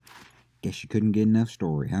Guess you couldn't get enough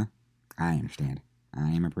story, huh? I understand.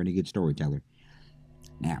 I am a pretty good storyteller.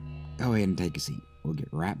 Now, go ahead and take a seat. We'll get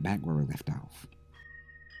right back where we left off.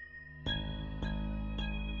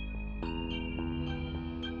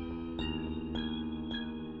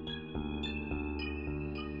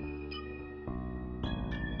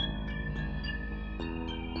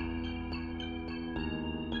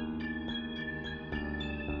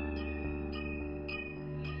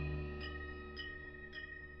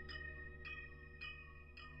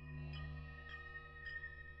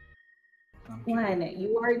 Glenn,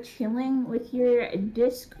 you are chilling with your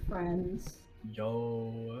disc friends.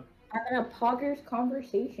 Yo. Having a poggers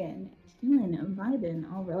conversation. Chilling, vibing,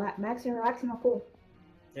 all relax and relaxing, all cool.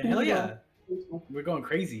 Yeah, hell yeah. We're going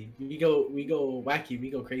crazy. We go wacky,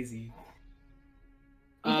 we go crazy.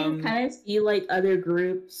 You can kind of see like other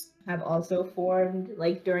groups have also formed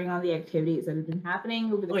like during all the activities that have been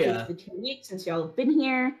happening over the course of the 2 weeks since y'all have been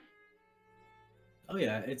here. Oh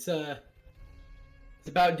yeah, it's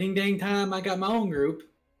about ding dang time. I got my own group,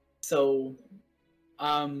 so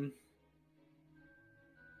yeah.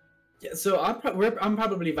 So I'm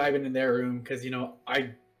probably vibing in their room because I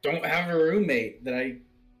don't have a roommate that I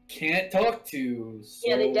can't talk to. So...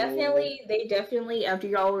 Yeah, they definitely after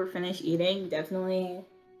y'all were finished eating, definitely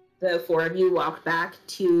the four of you walked back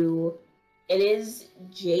to. It is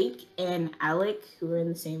Jake and Alec who are in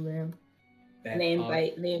the same room. And they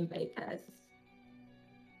invite us.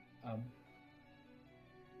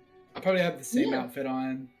 I probably have the same outfit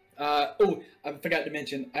on. Oh, I forgot to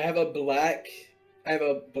mention, I have a black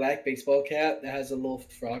baseball cap that has a little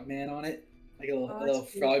frog man on it, like a little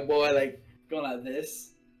frog boy, like going like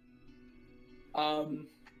this.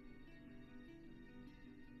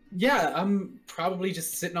 Yeah, I'm probably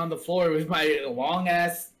just sitting on the floor with my long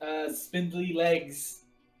ass, spindly legs.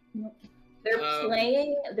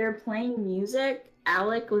 They're playing music.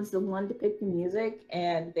 Alec was the one to pick the music,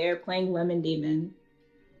 and they're playing Lemon Demon.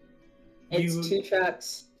 It's 2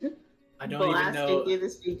 trucks. I don't even know. Through the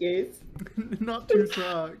speakers. Not 2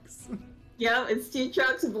 trucks. Yeah, it's 2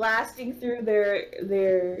 trucks blasting through their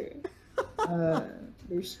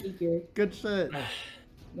speaker. Good shit.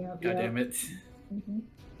 God damn it. Mm-hmm.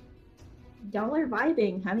 Y'all are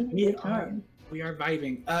vibing, having a good time. We are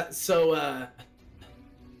vibing.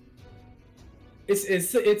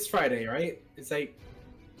 It's Friday, right? It's like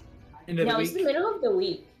end of the week. It's the middle of the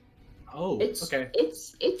week. Oh, okay.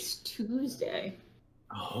 It's Tuesday.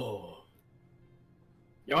 Oh.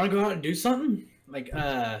 You want to go out and do something? Like,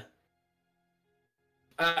 by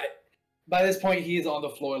this point, he's on the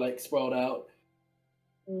floor, like, sprawled out.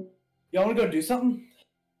 You want to go do something?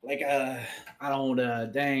 Like, I don't,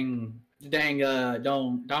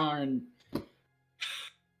 darn,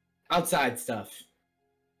 outside stuff.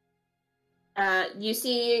 You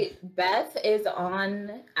see Beth is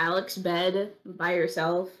on Alec's bed by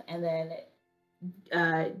herself, and then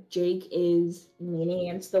Jake is leaning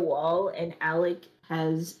against the wall, and Alec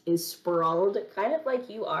is sprawled, kind of like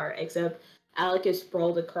you are, except Alec is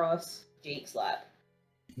sprawled across Jake's lap.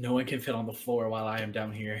 No one can fit on the floor while I am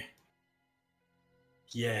down here.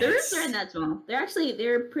 Yes. The rooms aren't that small.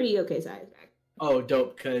 They're pretty okay size. Oh,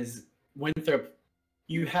 dope, because Winthrop,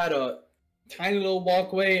 you had a tiny little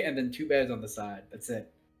walkway and then 2 beds on the side. That's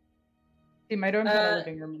it. See, my dorms have a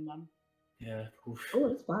living room in them. Yeah. Oof. Oh,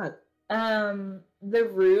 that's bad. The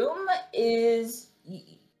room is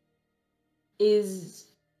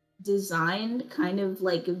designed kind of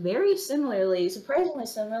like very similarly, surprisingly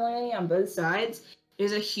similarly on both sides.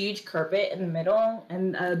 There's a huge carpet in the middle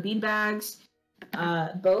and bean bags.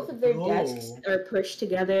 Both of their desks are pushed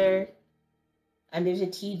together, and there's a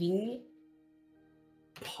TV.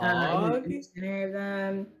 In the center of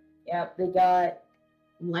them. Yep, they got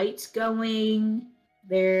lights going.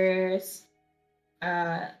 There's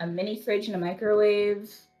a mini fridge and a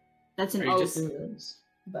microwave. That's in all of the rooms.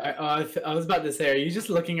 But... I was about to say, are you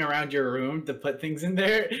just looking around your room to put things in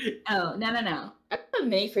there? Oh, no. I have a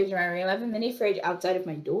mini fridge in my room. I have a mini fridge outside of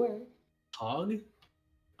my door. Hog?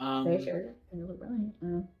 Very sure.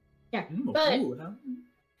 Yeah. Ooh,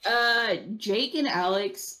 Jake and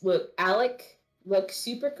Alec look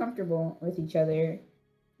super comfortable with each other.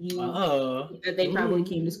 They probably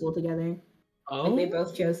came to school together. Oh, like they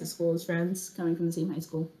both chose the school as friends, coming from the same high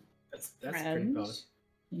school. That's pretty close.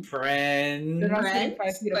 Friends. They're not sitting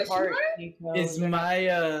 5 feet apart. Is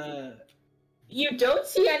my You don't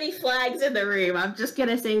see any flags in the room. I'm just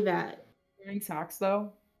gonna say that. Wearing socks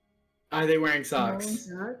though. Are they wearing socks?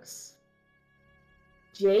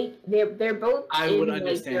 Jake, they're both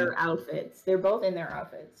understand. their outfits. They're both in their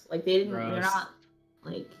outfits. Like they didn't. Gross. They're not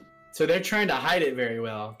like. So they're trying to hide it very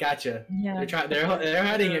well. Gotcha. Yeah. They're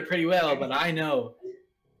hiding it pretty well, but I know.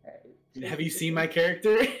 Have you seen my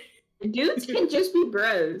character? Dudes can just be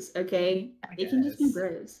bros, okay? They can just be guess.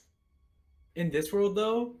 bros. In this world,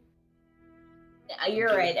 though?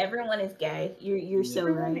 You're right. Everyone is gay. You're so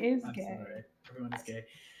Everyone right. is I'm gay. sorry. Everyone is gay.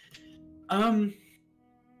 I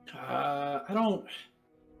don't...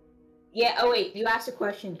 Yeah. Oh wait, you asked a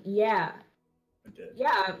question. Yeah. I did.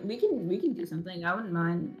 Yeah. We can do something. I wouldn't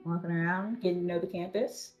mind walking around, getting to know the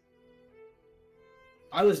campus.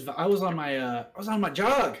 I was on my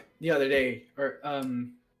jog the other day, or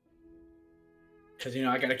because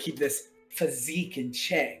I gotta keep this physique in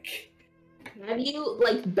check. Have you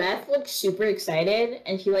like Beth looks super excited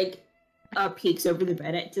and she like peeks over the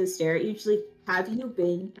bed to stare at you. She's like, "Have you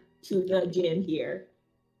been to the gym here?"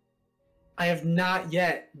 I have not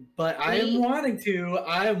yet, but I am wanting to.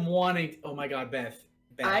 I am wanting. Oh my God, Beth.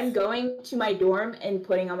 I'm going to my dorm and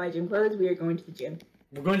putting on my gym clothes. We are going to the gym.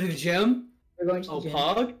 We're going to the gym. We're going to the gym.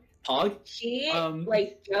 Pog. She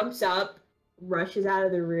like jumps up, rushes out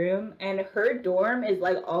of the room, and her dorm is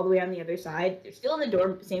like all the way on the other side. They're still in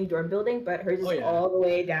the same dorm building, but hers is all the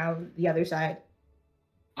way down the other side.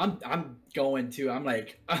 I'm going to. I'm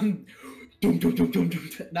like doom, doom, doom, doom, doom.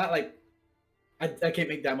 Not like I can't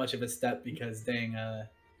make that much of a step because dang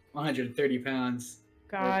 130 pounds.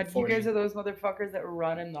 God, you guys are those motherfuckers that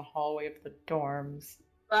run in the hallway of the dorms.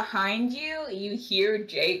 Behind you, you hear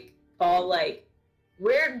Jake call like,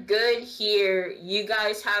 "We're good here. You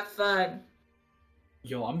guys have fun."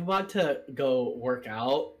 Yo, I'm about to go work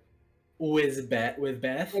out with Beth. With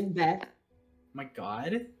Beth. My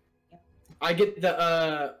God. I get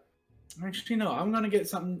the actually no, I'm gonna get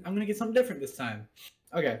something different this time.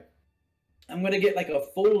 Okay. I'm gonna get like a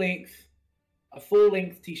full length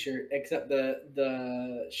t-shirt, except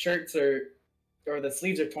the shirts or the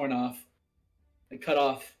sleeves are torn off, like cut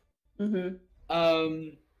off. Mm-hmm.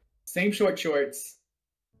 Same shorts,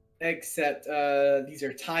 except these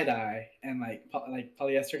are tie-dye and like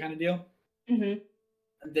polyester kind of deal. Mm-hmm.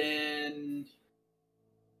 And then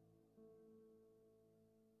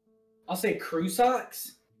I'll say crew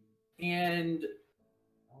socks and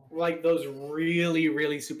like those really,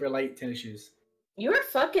 really super light tennis shoes. You're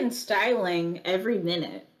fucking styling every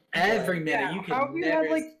minute. Every minute. Yeah, You can how have you never...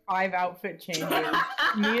 had like 5 outfit changes?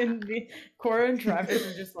 me, Cora and Travis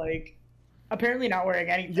are just like apparently not wearing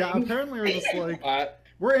anything. Yeah, apparently we're just like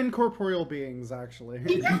we're incorporeal beings, actually.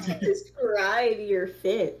 You have to describe your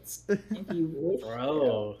fits if you wish.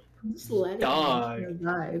 Bro. Just let it Dog. your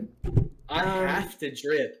vibe. I have to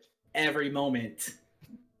drip every moment.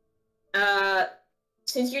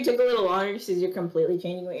 Since you took a little longer, since you're completely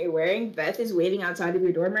changing what you're wearing, Beth is waiting outside of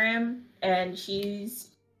your dorm room, and she's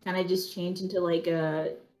kind of just changed into like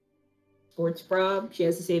a sports bra. She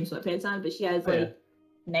has the same sweatpants on, but she has like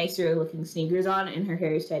nicer looking sneakers on, and her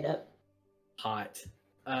hair is tied up. Hot.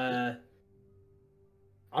 I'm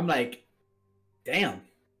like, damn.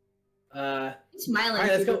 Smiling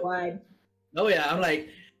right, super wide. Oh yeah, I'm like,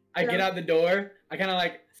 I get out the door, I kind of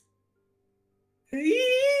like,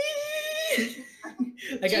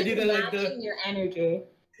 like I do that like the your energy.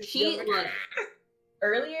 Look,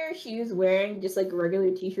 earlier she was wearing just like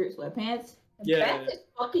regular t-shirt sweatpants. Yeah. Beth is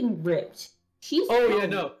fucking ripped. She's yeah,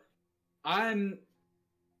 no. I'm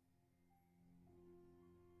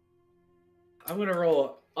gonna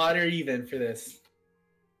roll odd or even for this.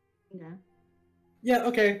 Yeah. Yeah,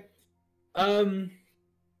 okay.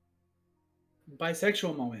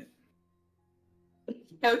 Bisexual moment.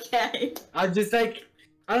 Okay. I'm just like,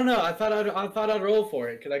 I don't know. I thought I'd roll for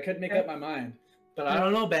it because I couldn't make up my mind. But I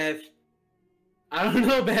don't know, Beth.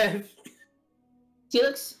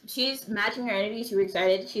 She's matching her energy, super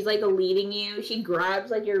excited. She's like leading you. She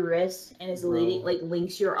grabs like your wrists and is leading, like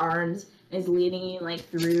links your arms and is leading you like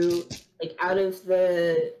through, like out of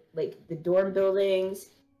the dorm buildings,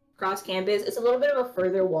 across campus. It's a little bit of a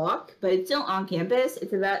further walk, but it's still on campus.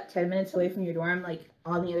 It's about 10 minutes away from your dorm, like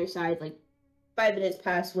on the other side, like 5 minutes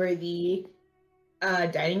past where the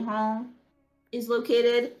dining hall is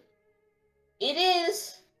located. It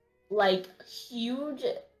is like huge,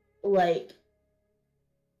 like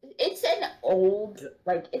it's an old,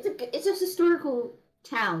 like it's a historical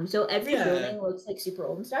town, so every building looks like super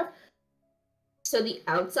old and stuff. So the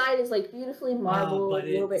outside is like beautifully marbled, a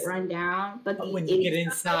little bit run down, but when you get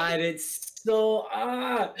inside, it's so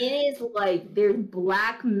It is like there's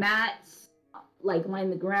black mats like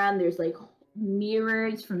line the ground. There's like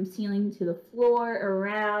mirrors from ceiling to the floor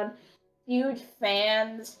around, huge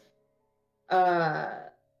fans,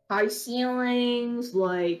 high ceilings,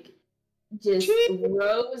 like just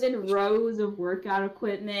rows and rows of workout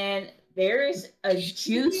equipment. There's a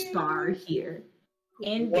juice bar here.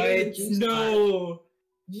 What? No.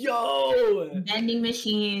 Yo. Vending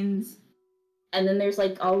machines. And then there's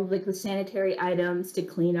like all like the sanitary items to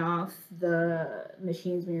clean off the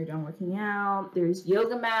machines when you're done working out. There's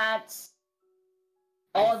yoga mats,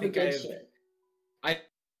 all the good shit. I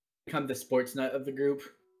become the sports nut of the group.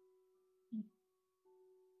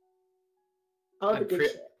 All the good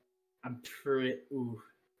shit. I'm pretty. Ooh,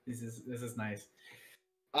 this is nice.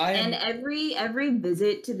 And every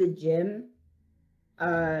visit to the gym,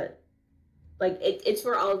 like it's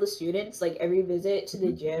for all the students. Like every visit to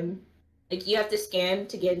the gym, like you have to scan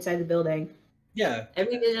to get inside the building. Yeah.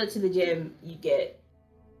 Every visit to the gym, you get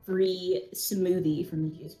free smoothie from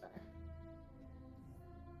the juice bar.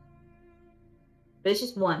 But it's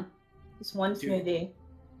just one. It's one smoothie.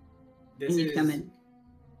 This is coming.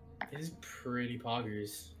 This is pretty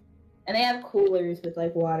poggers. And they have coolers with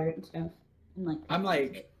like water and stuff. And,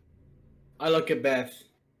 I look at Beth,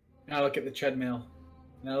 and I look at the treadmill,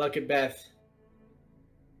 and I look at Beth.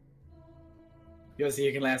 You want to see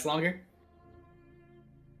who can last longer?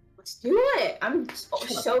 Let's do it! I'm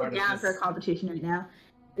so down for a competition right now.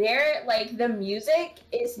 They're like the music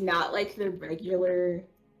is not like the regular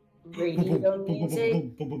radio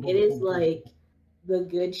music. It is like the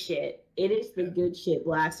good shit. It is the good shit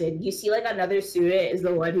blasted. You see like another student is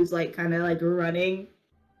the one who's like kind of like running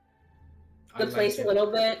the place a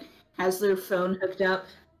little bit, has their phone hooked up,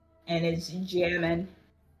 and is jamming.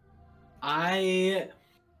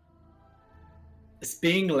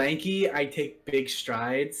 Being lanky, I take big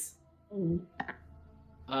strides.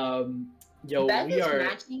 Beth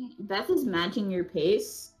is matching your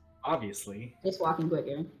pace. Obviously. Just walking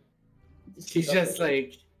quicker. She's just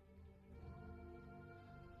like.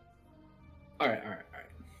 All right.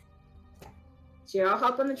 So y'all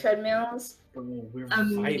hop on the treadmills. We're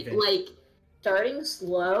vibing. Like starting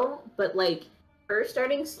slow, but like her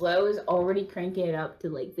starting slow is already cranking it up to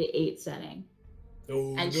like the 8 setting.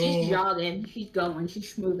 She's jogging, she's going,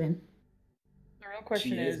 she's moving. The real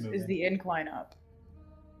question is the incline up?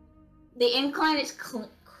 The incline is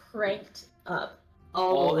cranked up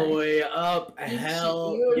all the way up.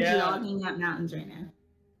 Hell you're yeah! jogging up mountains right now.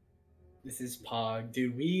 This is Pog,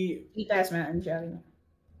 dude. Deep ass mountain jogging.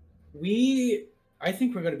 I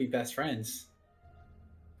think we're gonna be best friends.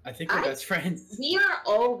 I think we're best friends. We are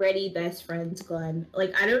already best friends, Glenn.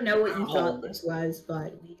 Like I don't know what you thought this was,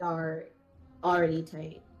 but we are already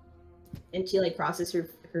tight. And she like crosses her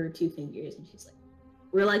 2 fingers and she's like,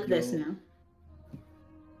 we're like this now.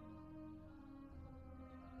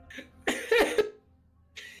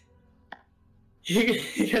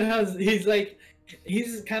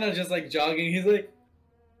 He's kind of just like jogging. He's like,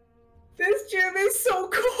 this gym is so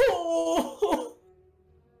cool.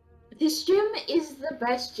 This gym is the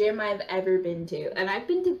best gym I've ever been to, and I've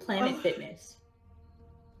been to Planet Fitness.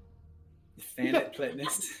 Planet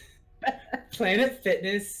Fitness. Planet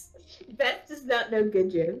Fitness. Beth does not know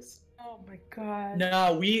good gyms. Oh my god.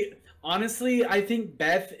 No, honestly, I think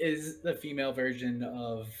Beth is the female version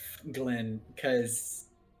of Glenn, because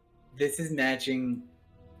this is matching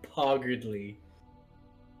poggedly.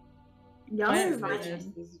 This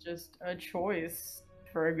is just a choice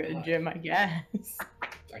for a good gym, I guess.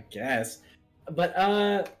 I guess. But,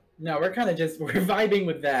 no, we're vibing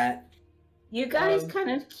with that. You guys kind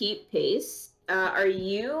of keep pace. Are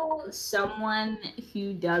you someone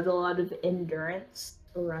who does a lot of endurance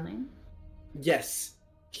running? Yes.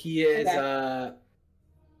 He is, okay.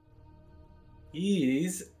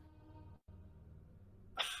 He's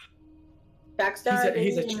Backstar.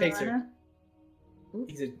 He's a chaser.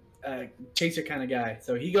 He's a chaser kind of guy.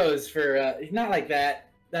 So he goes for, he's not like that.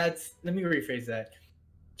 Let me rephrase that.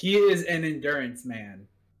 He is an endurance man.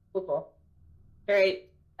 Cool. Alright.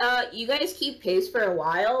 You guys keep pace for a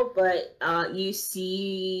while, but you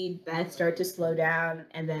see Beth start to slow down,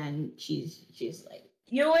 and then she's like,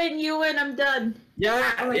 "You win, I'm done."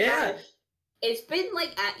 Yeah, oh my yeah. Gosh. It's been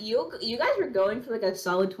like you guys were going for like a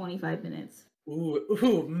solid 25 minutes.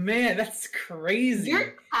 Ooh, man, that's crazy.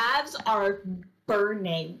 Your calves are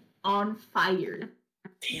burning on fire.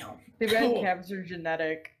 Damn. Too bad calves are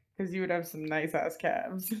genetic, because you would have some nice ass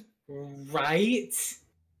calves. Right?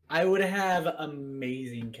 I would have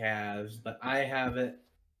amazing calves, but I have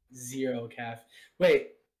 0 calf. Wait,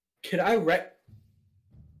 could I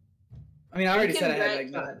I mean, I already said I had like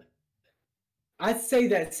none. I'd say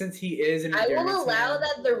that since he is an endurance I will allow man,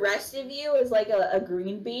 that the rest of you is like a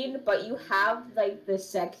green bean, but you have like the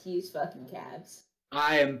sexiest fucking calves.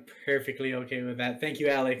 I am perfectly okay with that. Thank you,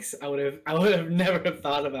 Alex. I would have never have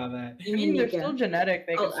thought about that. I mean, they're still genetic.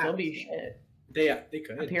 They could still be shit. They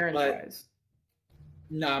could. Appearance-wise.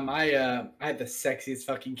 Nah, I have the sexiest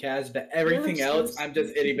fucking calves, but everything else, I'm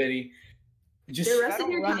just itty bitty. Just the rest of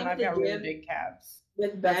your time I've got really big calves.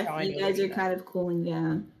 With Beth, you guys are kind of cooling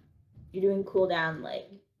down. You're doing cool down, like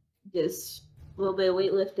just a little bit of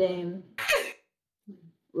weightlifting, a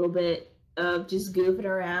little bit of just goofing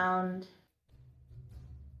around.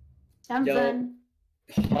 Sounds fun.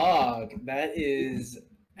 Pog, that is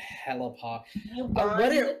hella pog.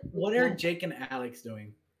 What are Jake and Alex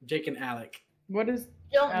doing? Jake and Alec. What is?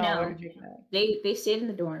 Don't know. They stayed in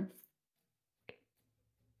the dorm.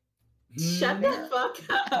 Shut the fuck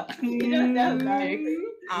up. You don't know that.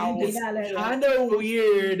 It's kind of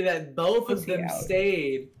weird that both of them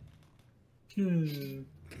stayed.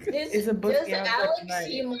 Does Alex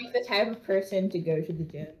seem like the type of person to go to the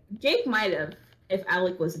gym? Jake might have if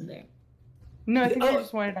Alec wasn't there. No, I think they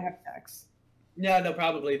just wanted to have sex. No,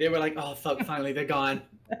 probably. They were like, oh, fuck, finally, they're gone.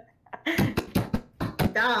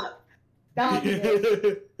 Stop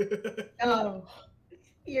it. Oh.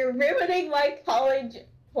 You're ruining my college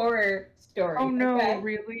horror story. Oh no, okay?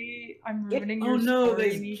 really? I'm ruining your story. Oh no,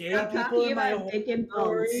 there's gay people in my dick and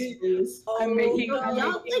balls, please. I'm making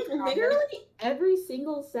y'all literally every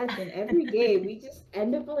single session, every game, we just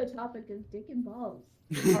end up on the topic of dick and balls.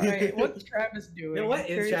 Alright, what's Travis doing? Yeah, what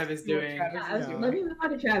is Travis doing? Let me move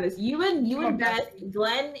on to Travis. You and Beth,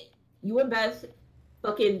 Glenn, you and Beth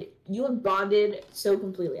you have bonded so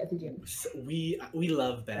completely at the gym. We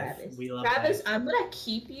love Beth. Travis. We love Travis, Beth. I'm gonna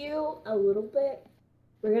keep you a little bit.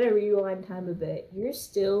 We're gonna rewind time a bit. You're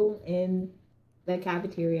still in the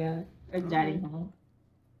cafeteria or dining hall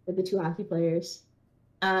with the two hockey players.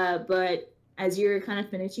 But as you're kind of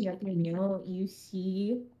finishing up your meal, you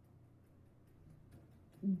see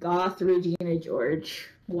Goth Regina George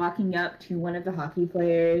walking up to one of the hockey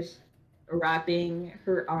players, wrapping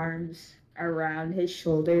her arms around his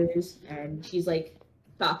shoulders, and she's like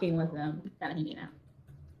talking with them, kind of hanging out.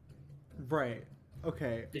 Right.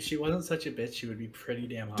 Okay. If she wasn't such a bitch, she would be pretty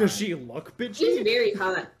damn hot. Does she look bitchy? She's very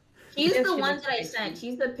hot. She's the one that I sent.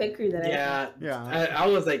 She's the picker that I sent. Yeah. I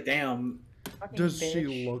was like, damn. Does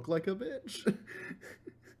she look like a bitch?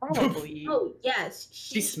 Probably. Oh, yes.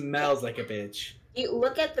 She smells like a bitch. You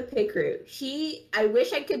look at the pick route. I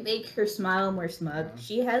wish I could make her smile more smug.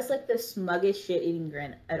 She has like the smuggest shit-eating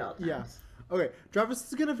grin at all times. Yeah. Okay, Travis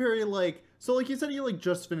is gonna so like he said he like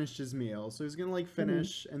just finished his meal, so he's gonna like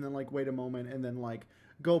finish and then like wait a moment and then like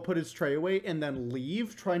go put his tray away and then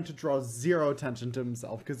leave, trying to draw zero attention to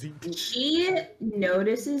himself because she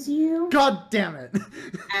notices you. God damn it!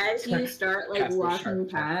 As you start like walking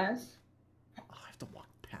past. Oh, I have to walk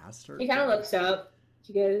past her. She kind of looks up.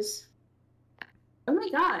 She goes, "Oh my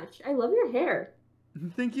gosh, I love your hair."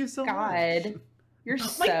 Thank you so much. You're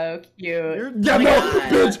so cute.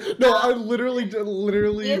 Bitch! No, I literally. She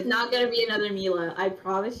is not gonna be another Mila. I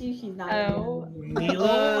promise you, she's not.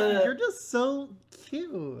 Mila, you're just so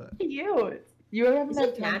cute. Cute. You haven't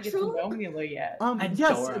had time natural? to get to know Mila yet.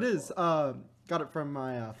 Yes, it is. Got it from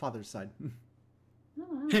my father's side.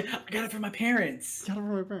 I got it from my parents. Got it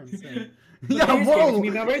from my parents. Yeah. My parents gave it to me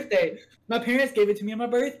on my birthday. My parents gave it to me on my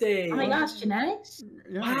birthday. Oh my gosh, genetics?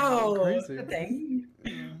 Yeah, wow. Crazy. Good thing.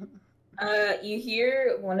 You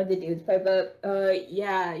hear one of the dudes pipe up,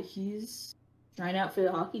 yeah, he's trying out for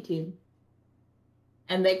the hockey team.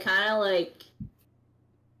 And they kind of like,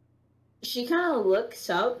 she kind of looks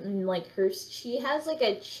up and like she has like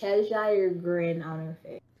a Cheshire grin on her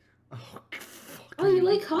face. Oh, you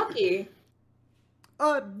like hockey?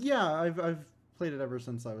 Yeah, I've played it ever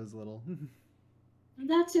since I was little.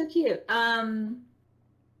 That's so cute.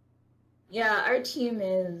 Yeah, our team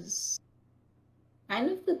is kind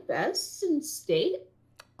of the best in state.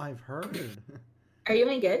 I've heard. Are you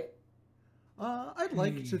any good? I'd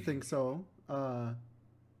like to think so. But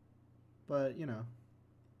you know,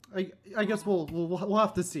 I guess we'll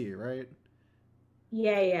have to see, right?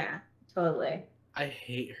 Yeah, totally. I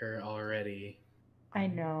hate her already. I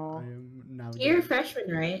know. I am now. You're a freshman,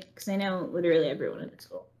 right? Because I know literally everyone in the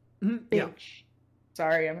school. Yeah.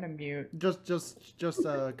 Sorry, I'm gonna mute. Just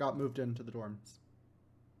got moved into the dorms.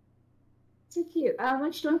 So cute.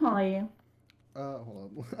 Which dorm hall are you?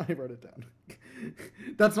 Hold on. I wrote it down.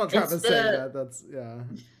 That's not Travis saying that. That's it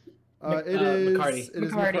is McCarty. It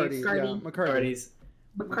is McCarty. McCarty.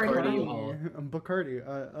 Yeah, McCarty. McCarty Hall. McCarty.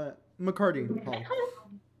 McCarty Hall.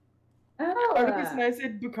 Oh. I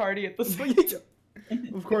said Bacardi at the same time.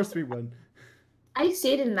 Of course we would. I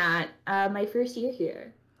stayed in that my first year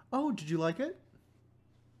here. Oh, did you like it?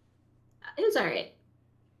 It was alright.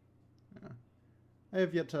 I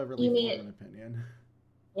have yet to really form an opinion.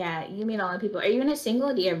 Yeah, you meet all the people. Are you in a single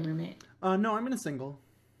or do you have a roommate? No, I'm in a single.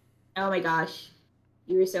 Oh my gosh.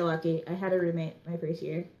 You were so lucky. I had a roommate my first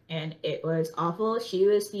year, and it was awful. She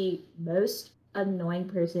was the most annoying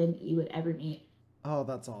person you would ever meet. Oh,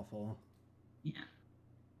 that's awful. Yeah.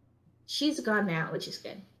 She's gone now, which is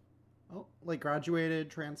good. Oh, like graduated,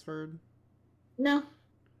 transferred. No.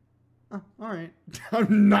 Oh, all right.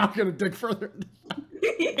 I'm not gonna dig further.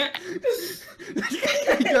 Yeah.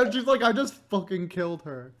 I'm just like I just fucking killed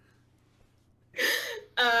her.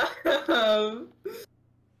 Um,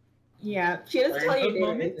 yeah, she doesn't tell you Pornhub to do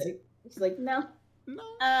moment? anything. She's like, no.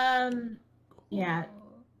 No. Yeah.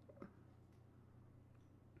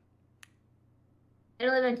 I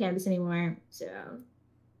don't live on campus anymore, so.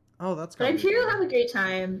 Oh, that's. But I'm gotta sure be you'll cool. have a great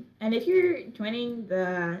time. And if you're joining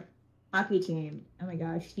the hockey team, oh my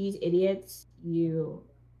gosh, these idiots,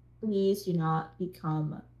 please do not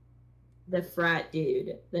become the frat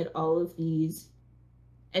dude that all of these.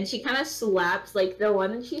 And she kind of slaps, like, the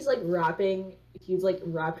one that she's, like, wrapping, he's, like,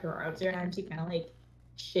 wrapped her arms around, she kind of, like,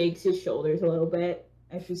 shakes his shoulders a little bit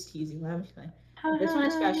as she's teasing them. She's like, this one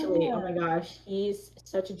especially, oh my gosh, he's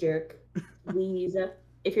such a jerk. Please,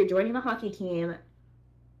 if you're joining the hockey team,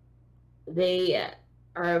 they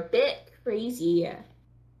are a bit crazy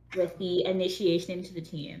with the initiation into the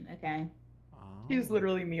team, okay? Oh. She's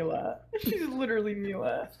literally Mila. She's literally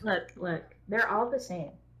Mila. Look, they're all the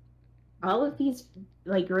same. All of these,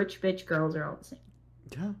 like, rich bitch girls are all the same.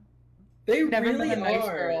 Yeah. They I've never really met a nice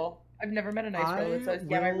are. girl. I've never met a nice girl that says,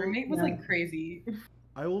 yeah, my roommate was like crazy.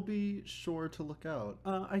 I will be sure to look out.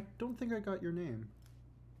 I don't think I got your name.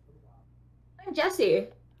 I'm Jessie.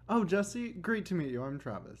 Oh, Jesse. Great to meet you. I'm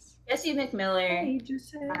Travis. Jessie McMiller. Hey,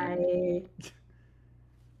 just say. I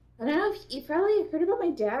don't know if you probably heard about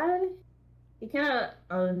my dad. He kind of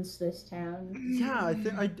owns this town. Yeah, I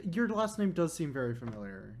think your last name does seem very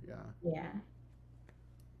familiar. Yeah. Yeah.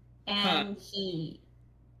 And he,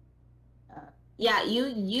 yeah,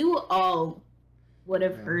 you all would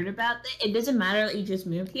have Yeah. heard about that. It doesn't matter that you just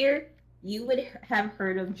moved here. You would have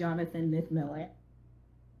heard of Jonathan McMiller.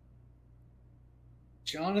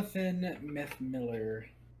 Jonathan McMiller.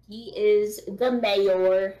 He is the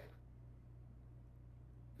mayor.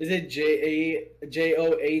 Is it Johnathon?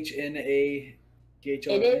 It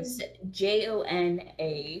is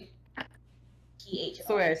Jonathon. That's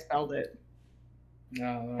the way I spelled it.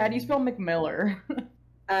 No. How do you spell McMiller?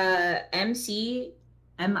 McMiller.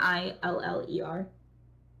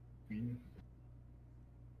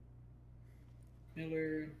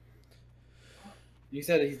 Miller. You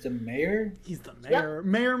said he's the mayor? He's the mayor.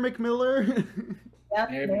 Mayor McMiller.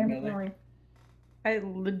 Yep, Mayor Mayor McMiller. McMiller. I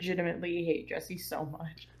legitimately hate Jessie so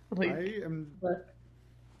much. Like, I am. Look,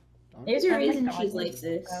 there's a Oh my reason God, she's like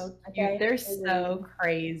this. so Okay? cute. They're There's a so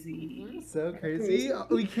crazy. So crazy.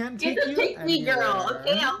 We can't take She's a you pick me girl, anywhere.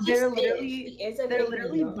 okay? I'll just They're say it. literally- She is a They're pick me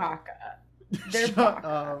literally girl. baka. They're Shut baka.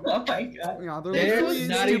 up. Oh my god. Yeah, they're They're literally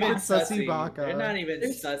not stupid even sussy sussy. baka. They're not even They're-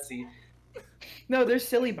 sussy. No, they're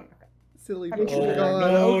silly baka. Silly Oh, baka.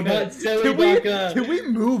 no, Okay. not silly Can we, baka. can we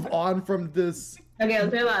move on from this Okay,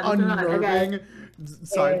 let's move on. Let's move on. unnerving Okay.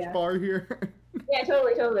 sidebar here? Yeah,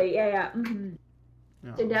 totally. Yeah. Mhm.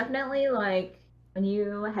 Yeah. So definitely, like, when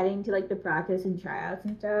you heading to, like, the practice and tryouts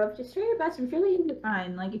and stuff, just try your best. I'm sure that you'll be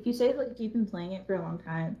fine. Like, if you say, like, you've been playing it for a long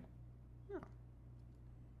time, Yeah.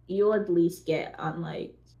 you'll at least get on,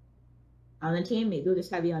 like, on the team. Maybe we'll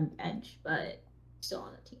just have you on bench, but still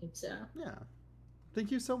on the team, so. Yeah.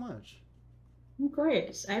 Thank you so much. Of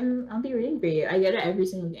course. I'll be rooting for you. I go to every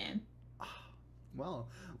single game. Well,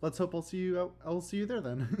 let's hope I'll see you. I'll see you there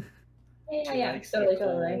then. Yeah, likes the totally.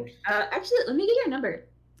 cold. Actually, let me get your number.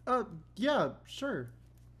 Yeah, sure.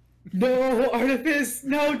 No, Artifice!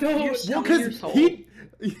 No, don't! You're Well, selling because your soul.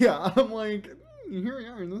 yeah, I'm like, here we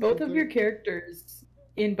are. Both of your characters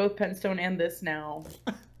in both Penstone and this now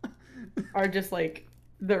are just like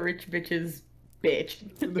the rich bitches bitch.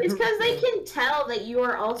 It's because they can tell that you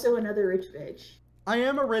are also another rich bitch. I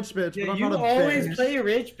am a rich bitch, Yeah, but I'm you not a always bitch. play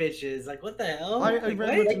rich bitches. Like, what the hell? I Like, very what?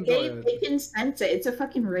 much Like they enjoy it. they can sense it. It's a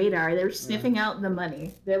fucking radar. They're sniffing out the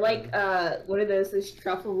money. They're like what are those? Those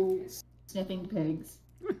truffle sniffing pigs.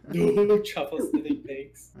 No, truffle sniffing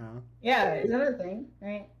pigs. Yeah, is that a thing?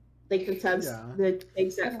 Right? Like the tubs, Yeah. the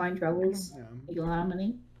pigs that find troubles Yeah. make a lot of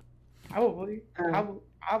money. Probably.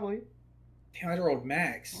 Probably. Damn, I rolled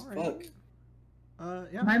max. All right. Fuck.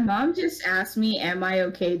 Yeah. My mom just asked me, "Am I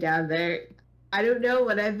okay down there?" I don't know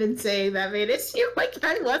what I've been saying that made it seem like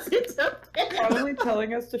I wasn't okay. Probably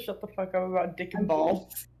telling us to shut the fuck up about dick and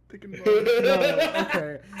balls. Thinking about it. No,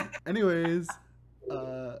 okay. Anyways,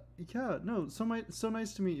 yeah, no, so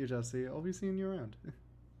nice to meet you, Jesse. I'll be seeing you around.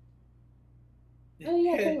 Oh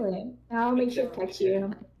yeah, totally. I'll make sure to text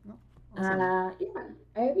you. Awesome. Yeah.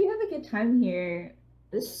 I hope you have a good time here.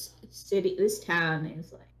 This town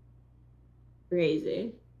is like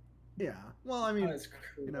crazy. Yeah. Well, I mean, That's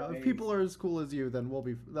you know, if crazy. people are as cool as you, then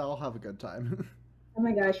I'll have a good time. Oh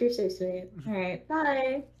my gosh, you're so sweet. All right,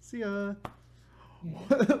 bye. See ya.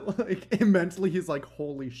 Like, mentally, he's like,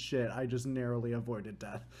 holy shit, I just narrowly avoided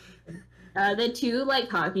death. The two like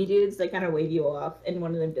hockey dudes, they kind of wave you off, and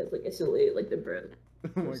one of them does like a salute, like the bro.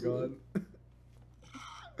 Oh my god.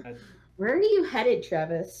 Where are you headed,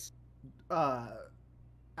 Travis?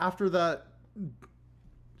 After that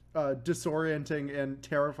disorienting and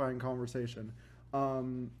terrifying conversation,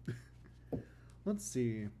 let's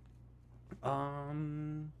see.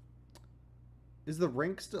 Is the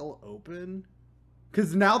rink still open?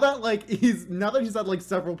 Because now that he's had like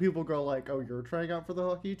several people go like, oh, you're trying out for the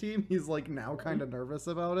hockey team, he's like now kind of nervous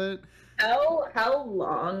about it. How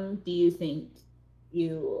long do you think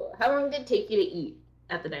how long did it take you to eat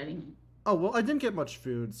at the dining room? Oh well, I didn't get much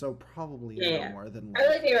food, so probably no more than I feel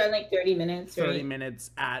like they were like 30 minutes. 30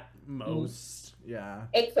 minutes at most. Yeah.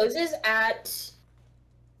 It closes at.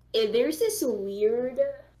 There's this weird.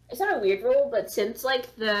 It's not a weird rule, but since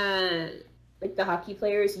like the hockey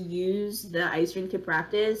players use the ice rink to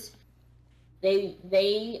practice,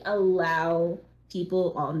 they allow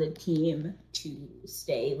people on the team to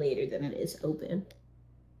stay later than it is open.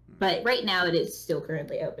 But right now it is still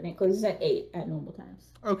currently open. It closes at 8 at normal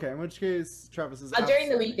times. Okay, in which case Travis is during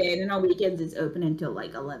the weekday, and on weekends it's open until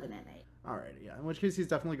like 11 at night. Alrighty, yeah. In which case he's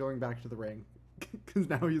definitely going back to the ring. Because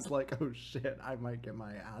now he's like, oh shit, I might get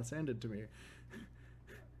my ass handed to me.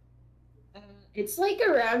 It's like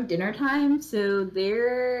around dinner time, so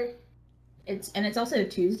it's also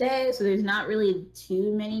Tuesday, so there's not really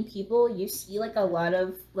too many people. You see like a lot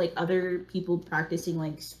of like other people practicing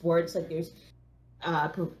like sports, like there's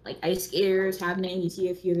like ice skaters happening. You see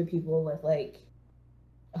a few other people with like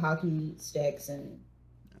hockey sticks and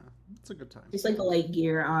it's a good time. Just like the light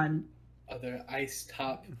gear on. Other ice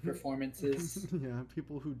top performances. Yeah,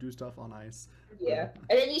 people who do stuff on ice. Yeah,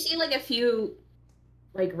 and then you see like a few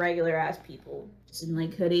like regular ass people just in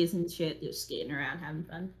like hoodies and shit, just skating around having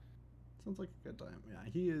fun. Sounds like a good time. Yeah,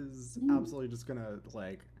 he is absolutely just gonna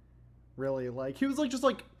like really like he was like just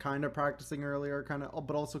like kind of practicing earlier, kind of,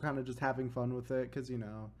 but also kind of just having fun with it because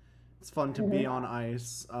it's fun to be on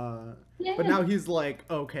ice. But now he's like,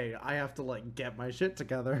 okay, I have to like get my shit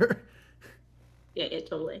together. Yeah,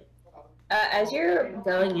 totally. As you're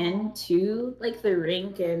going into like the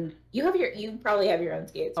rink, and you probably have your own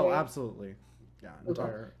skates. Oh, right? absolutely. Yeah,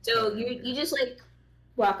 entire. So you just like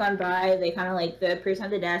walk on by. They kind of like the person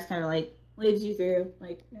at the desk kind of like waves you through,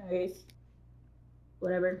 like nice,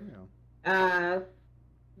 whatever. Yeah.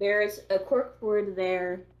 There's a corkboard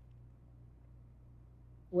there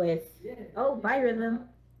with bye Rhythm.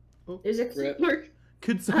 Oh, there's a cork.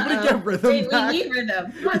 Could somebody get Rhythm back? We need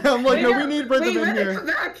Rhythm. I'm like, no, we need Rhythm in here. Come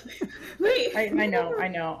back. Wait. I know.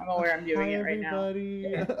 I'm aware I'm doing it right everybody.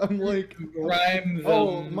 now. I'm like, Rhyme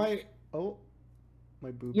them. my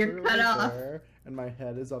boobs You're are cut right off. there, and my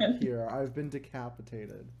head is up here. I've been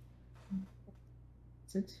decapitated.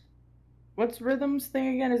 What's Rhythm's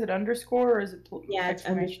thing again? Is it underscore or is it it's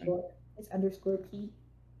underscore. It's underscore P.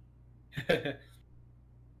 There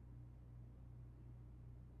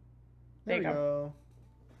you go.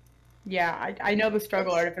 Yeah, I know the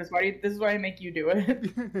struggle, Artifice. This is why I make you do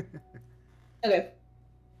it. Okay.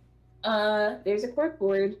 There's a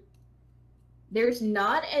corkboard. There's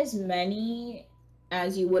not as many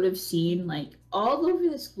as you would have seen, like, all over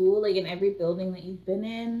the school, like, in every building that you've been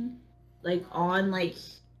in, like, on, like,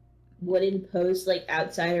 wooden posts, like,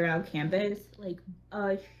 outside around campus, like,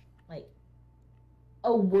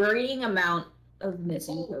 a worrying amount of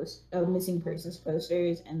missing persons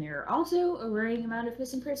posters, and there are also a worrying amount of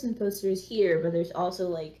missing person posters here, but there's also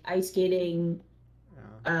like ice skating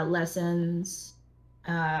lessons.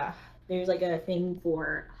 There's like a thing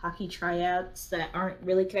for hockey tryouts that aren't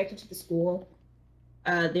really connected to the school.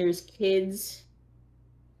 There's kids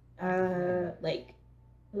like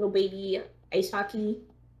little baby ice hockey,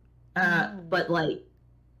 but like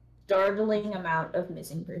startling amount of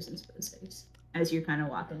missing persons posters as you're kind of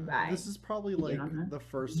walking by. This is probably like the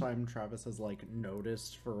first time Travis has like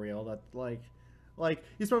noticed for real that like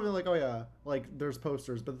he's probably like, oh yeah, like there's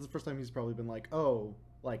posters, but this is the first time he's probably been like, oh,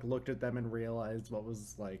 like looked at them and realized what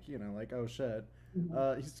was like, like, oh shit.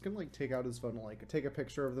 He's gonna like take out his phone and like take a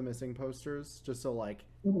picture of the missing posters just so like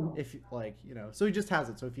if like so he just has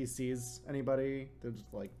it, so if he sees anybody they're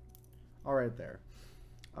just like all right there.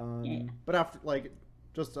 But after like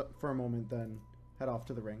just for a moment then head off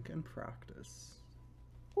to the rink and practice.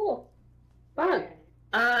 Cool. Fun.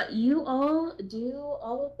 You all do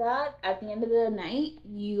all of that. At the end of the night,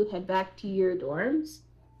 you head back to your dorms,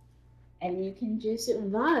 and you can just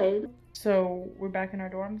vibe. So we're back in our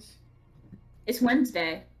dorms? It's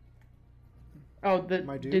Wednesday. Oh, did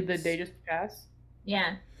the day just pass?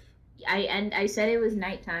 Yeah. I said it was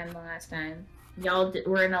nighttime the last time.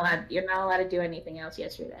 weren't allowed. You're not allowed to do anything else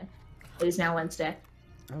yesterday. It is now Wednesday.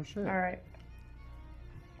 Oh shit. All right.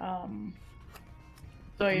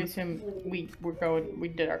 So I assume we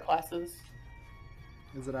did our classes.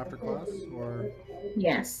 Is it after class or?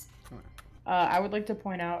 Yes. I would like to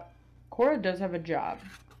point out, Cora does have a job.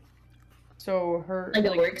 So her Like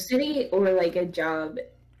a work city or like a job.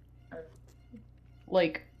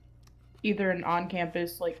 Like either an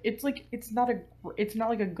on-campus, it's not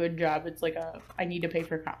like a good job. It's like a I need to pay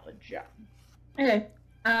for college job. Okay.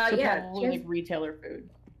 So Yeah. probably like retailer food.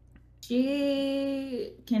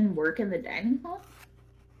 She can work in the dining hall.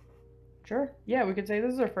 Sure. Yeah, we could say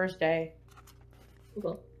this is her first day.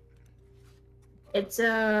 Cool. It's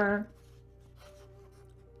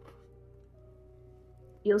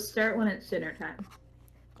you'll start when it's dinner time.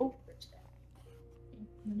 Cool.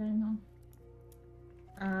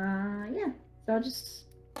 Yeah. So I'll just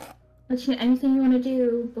let you anything you want to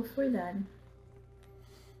do before then.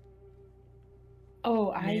 Oh,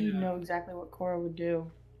 I Yeah. know exactly what Cora would do.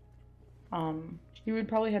 She would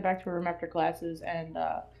probably head back to her room after classes, and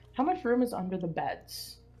how much room is under the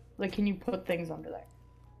beds? Like, can you put things under there?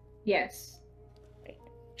 Yes.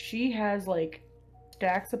 She has like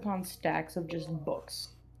stacks upon stacks of just books,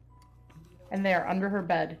 and they are under her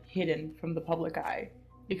bed, hidden from the public eye,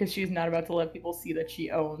 because she's not about to let people see that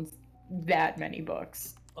she owns that many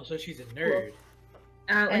books. Also, she's a nerd.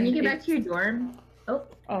 When And you get back to your dorm, Oh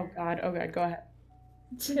god, go ahead.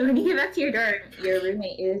 when you get back to your dorm, your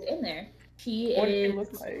roommate is in there. She What does is. she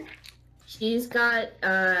look like? She's got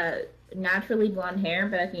naturally blonde hair,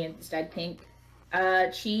 but I think it's dyed pink.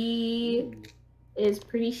 She is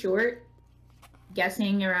pretty short,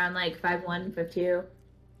 guessing around like 5'1", 5'2".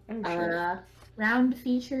 Oh, sure. Round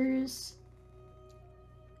features.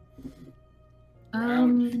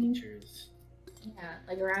 Round features. Yeah,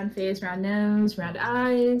 like a round face, round nose, round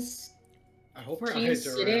eyes. I hope her She's eyes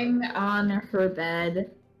are sitting on her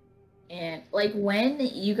bed, and like when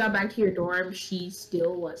you got back to your dorm, she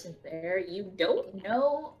still wasn't there. You don't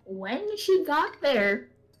know when she got there,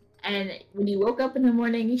 and when you woke up in the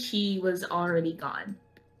morning, she was already gone.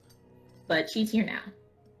 But she's here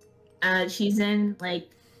now. She's in like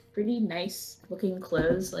pretty nice looking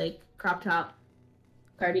clothes, like crop top,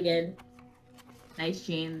 cardigan, nice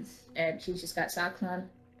jeans, and she's just got socks on.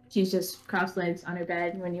 She's just crossed legs on her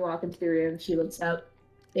bed. When you walk into the room, she looks up,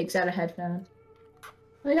 takes out a headphone. Oh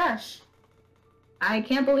my gosh. I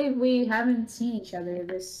can't believe we haven't seen each other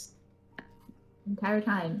this entire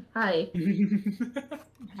time. Hi.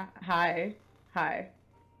 Hi.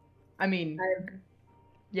 I mean,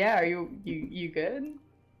 yeah, are you good?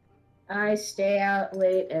 I stay out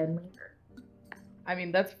late and linger. I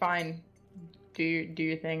mean, that's fine. Do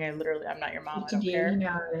your thing. I'm not your mom. I don't You care. know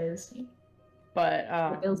how it is. But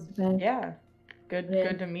What else to say? yeah, good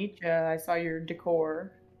to meet you. I saw your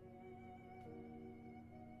decor.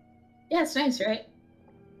 Yeah, it's nice, right?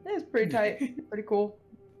 Yeah, it's pretty tight, pretty cool.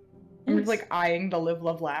 I'm just like eyeing the live,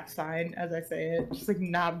 love, laugh sign as I say it, just like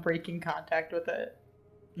not breaking contact with it.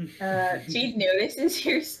 She notices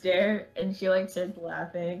your stare and she like starts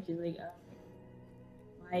laughing. She's like,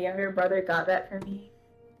 my younger brother got that for me.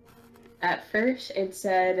 At first, it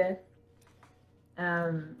said,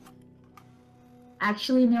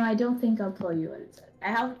 actually, no, I don't think I'll tell you what it said. I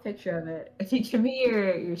have a picture of it. If you give me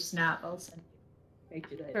your snap, I'll send you a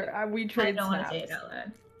picture later. Sure, we I trade don't want snaps. to say it out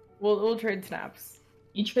loud. We'll trade snaps.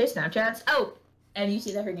 You trade Snapchats? Oh! And you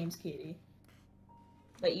see that her name's Katie.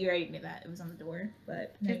 But you already knew that. It was on the door,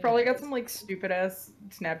 but... She's probably got some like stupid ass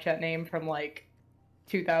Snapchat name from like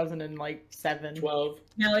 2007. 12.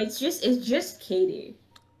 No, it's just Katie.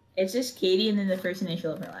 It's just Katie and then the first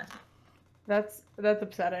initial of her last name. That's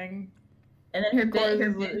upsetting. And then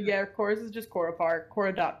her Cora's is just Cora Park.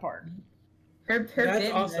 Cora.Park. Her That's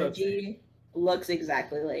bit also emoji looks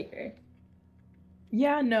exactly like her.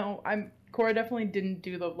 Yeah, no, Cora definitely didn't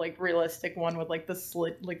do the like realistic one with like the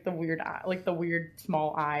slit, like the weird eye, like the weird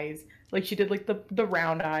small eyes. Like she did like the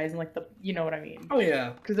round eyes and like the, you know what I mean? Oh yeah.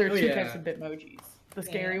 Because there are Oh, two yeah. types of Bitmojis: the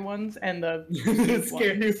scary Yeah. ones and the The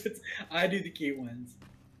scary ones. ones. I do the cute ones.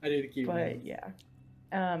 But yeah.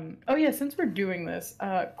 Oh yeah, since we're doing this,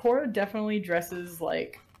 Cora definitely dresses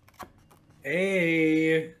like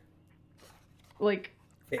Hey.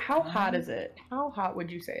 how hot is it? How hot would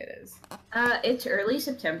you say it is? It's early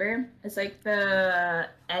September. It's like the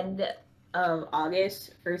end of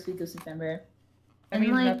August, first week of September. I And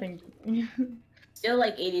mean like, nothing. still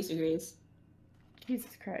like 80s degrees.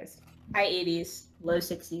 Jesus Christ. High 80s, low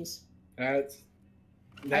 60s. That's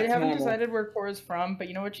I haven't normal. decided where Cora's from, but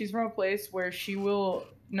you know what? She's from a place where she will,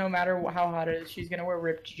 no matter how hot it is, she's gonna wear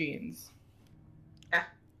ripped jeans.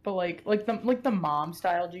 but like the mom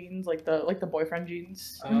style jeans, like the boyfriend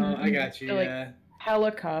jeans. Oh, I got you. They're, like, Yeah.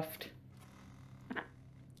 Hella cuffed.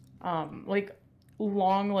 Like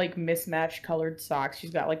long, like mismatched colored socks.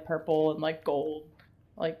 She's got like purple and like gold,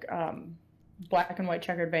 like black and white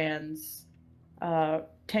checkered bands,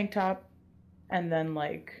 tank top, and then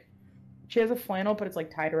like she has a flannel, but it's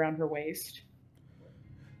like tied around her waist,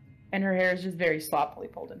 and her hair is just very sloppily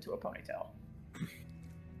pulled into a ponytail.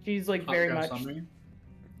 She's like Hot very girl much summer.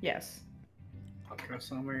 yes. Hot girl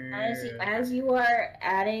summer. As you are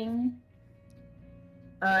adding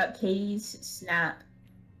Katie's snap,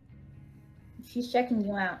 she's checking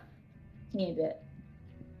you out. Tiny bit.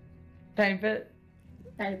 Tiny bit.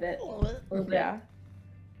 Tiny bit. A little bit. Yeah.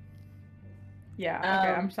 Yeah.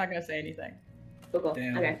 Okay. Um, I'm just not gonna say anything. Cool.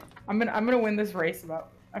 Damn. Okay. I'm gonna win this race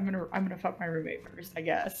about. I'm gonna fuck my roommate first, I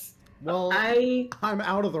guess. Well, I'm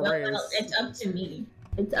out of the race. it's up to me.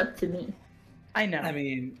 It's up to me. I know. I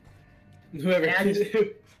mean, whoever Yeah,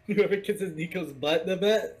 whoever kisses Nico's butt the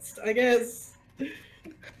best, I guess.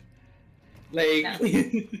 Like,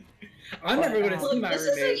 I'm never gonna see my this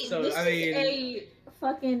roommate, is so this I mean, is a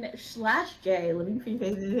fucking slash J living free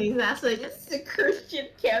faces. That's like it's a Christian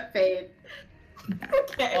campaign.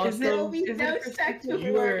 Okay, Also, there will be is it no Christian? sexual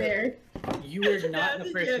You are- warfare. you were not the That's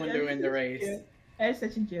a first joke, one to that's win the a race. joke. That's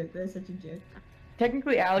such a joke. That's such a joke.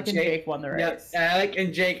 Technically, Alec and Jake- Jake won the Yep, race. Alec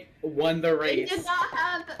and Jake won the They race. did not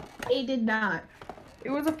have. They did not. It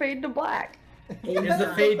was a fade to black. They It's did a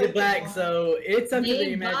not. fade to black, so it's up to They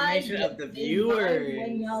the imagination vibed- of the they vibed when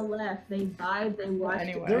viewers. y'all left, they vibed. They watched.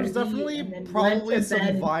 Anyway. There's TV, definitely and then went probably to some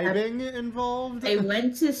bed at- vibing involved. They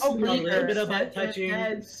went to Oh, sleep. a little bit of butt at their touching.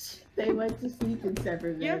 beds. They went to sleep in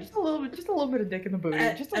separate Yeah, beds. just a little bit of dick in the booty.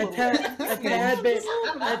 Just a A little. tad bit, a Cock tad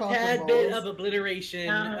and bit balls. of obliteration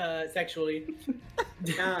sexually.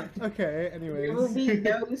 Okay, anyways. There will be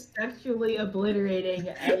no sexually obliterating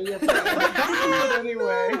any of But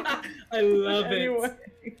anyway. I love Anyway.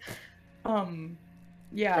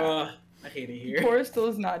 Yeah. I hate it here. Cora still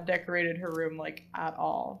has not decorated her room like at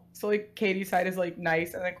all. So like Katie's side is like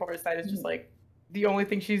nice, and then Cora's side is just like the only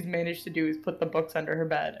thing she's managed to do is put the books under her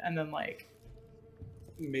bed, and then like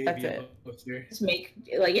Maybe That's a it. poster. Just make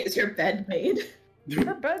like is your bed made?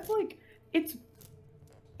 her bed's like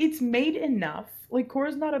it's made enough. Like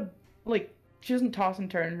Cora's not a like she doesn't toss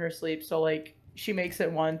and turn in her sleep, so like she makes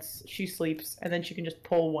it once, she sleeps, and then she can just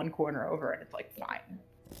pull one corner over and it's like fine.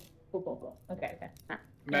 Cool. Okay.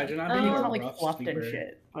 Imagine not Oh. being It's a not like rough fluffed sleeper. and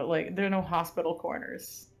shit, but like there are no hospital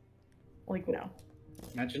corners. Like no.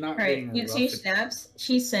 Imagine not Right. being You a see rough snaps.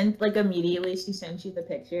 She sent like immediately. She sent you the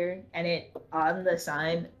picture, and it on the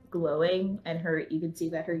sign glowing, and her. You can see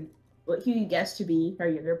that her what you guessed to be her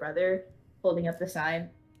younger brother holding up the sign,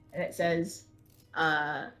 and it says,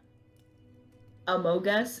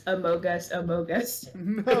 "Amogus, Amogus, Amogus."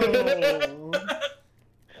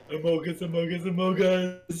 No.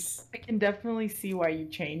 Amogus. I can definitely see why you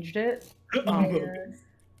changed it. Amogus.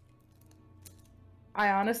 I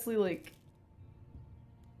honestly like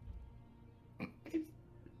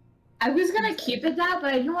I was gonna keep it that,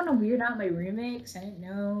 but I didn't want to weird out my roommate 'cause I didn't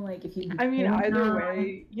know like if you. I mean either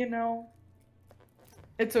way,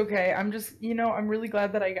 it's okay. I'm just I'm really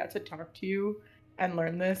glad that I got to talk to you and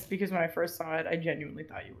learn this because when I first saw it, I genuinely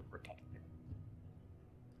thought you were Republican.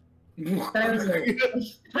 Thought I was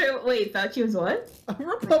wait, thought she was what? A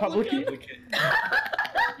Republican?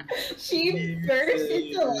 She burst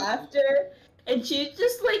into laughter, and she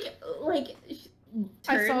just like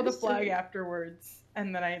I saw the turns to- flag afterwards,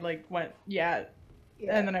 and then I like went and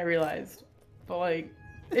then I realized, but like,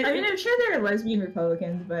 I mean, I'm sure there are lesbian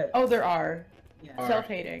Republicans, but oh, there are yeah.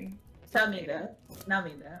 self-hating. It's not me though. Not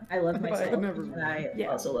me though. I love But- myself, Never and I Yeah.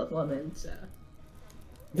 also love women. So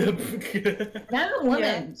The and I'm a woman,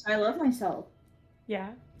 Yeah. so I love myself.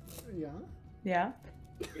 Yeah, Yeah.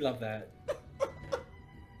 we love that.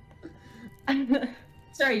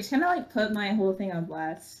 Sorry, just kind of like put my whole thing on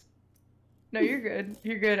blast. No, you're good.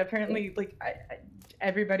 You're good. Apparently, like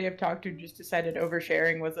everybody I've talked to just decided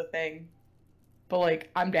oversharing was a thing, but like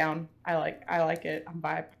I'm down. I like it. I'm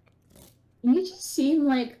vibe. You just seem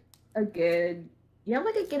like a good. You have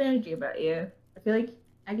like a good energy about you. I feel like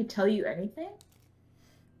I could tell you anything.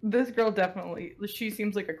 This girl definitely. She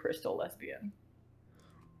seems like a crystal lesbian.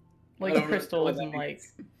 Like I don't know crystals what that and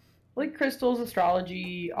means. like crystals,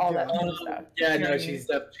 astrology, all that kind of stuff. Yeah, You know no, what I mean?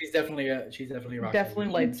 she's definitely a rock. Definitely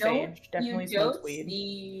You lights don't- sage. Definitely you smokes don't weed.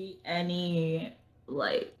 see any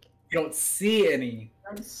like. You don't see any.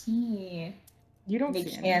 I don't see You don't any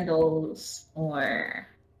see any. candles or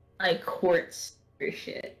like quartz or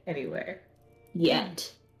shit anywhere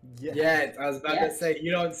yet. Yeah. Yet, I was about to Yes. say you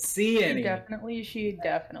don't see any. She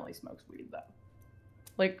definitely smokes weed though.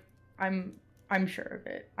 Like, I'm sure of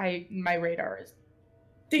it. My radar is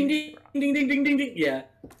Ding ding ding ding ding ding ding. Yeah.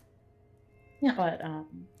 But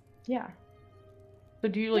yeah. So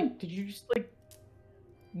did you just like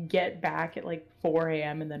get back at like 4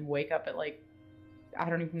 a.m. and then wake up at like I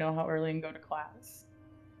don't even know how early and go to class?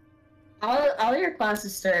 All your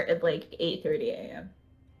classes start at like 8:30 a.m.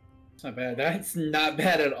 It's not bad. That's not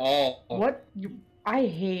bad at all. What? I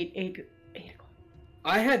hate 8 o'clock.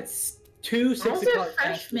 I had two 6 As o'clock a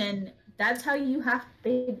freshman, that's how you have.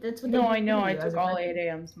 That's what. No, they I know. do I as took a all freshman. 8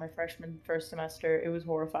 a.m.s my freshman first semester. It was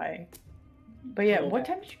horrifying. But yeah, what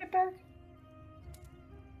time did you get back?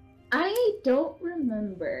 I don't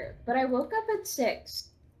remember, but I woke up at 6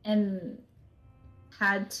 and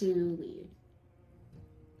had to leave.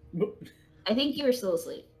 I think you were still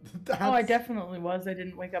asleep. Oh, I definitely was. I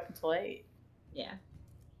didn't wake up until 8. Yeah.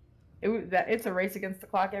 It's a race against the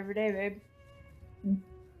clock every day, babe.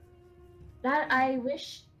 That I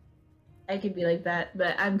wish I could be like that,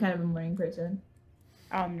 but I'm kind of a morning person.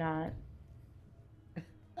 I'm not.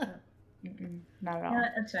 Not at all. Yeah,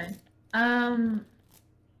 that's fine.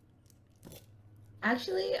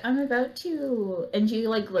 Actually, I'm about to, and she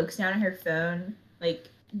like looks down at her phone. Like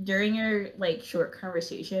during your like short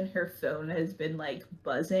conversation, her phone has been like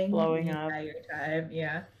buzzing Blowing the up. entire time.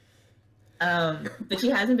 Yeah. But she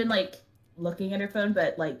hasn't been like looking at her phone,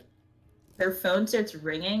 but like her phone starts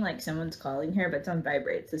ringing, like someone's calling her, but it's on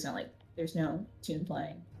vibrate, so it's not like there's no tune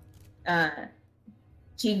playing.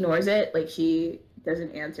 She ignores it, like she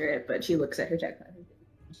doesn't answer it, but she looks at her text message.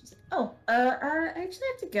 She's like, "Oh, I actually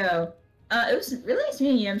have to go. It was really nice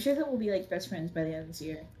meeting you. I'm sure that we'll be like best friends by the end of this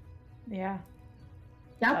year." Yeah.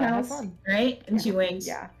 Ciao, Have pals. fun. Right? And Yeah. she winks.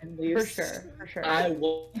 Yeah. And For leaves. sure. I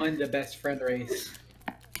won the best friend race.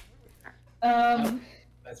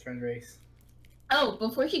 Best friend race. Oh,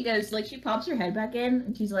 before she goes, like she pops her head back in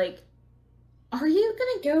and she's like, "Are you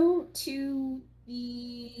gonna go to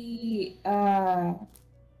the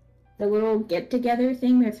little get together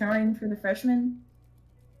thing they're throwing for the freshmen?"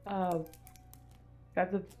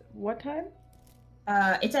 That's what time?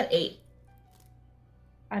 It's at 8.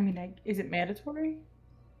 I mean, is it mandatory?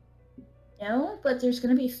 No, but there's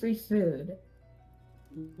gonna be free food.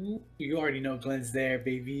 You already know Glenn's there,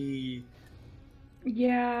 baby.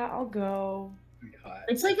 Yeah, I'll go. Oh my God.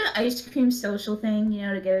 It's like an ice cream social thing, you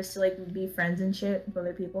know, to get us to like be friends and shit with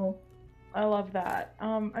other people. I love that.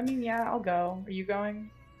 I mean, yeah, I'll go. Are you going?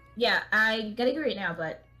 Yeah, I gotta go right now,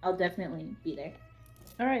 but I'll definitely be there.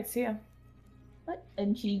 All right, see ya. What?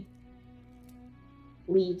 And she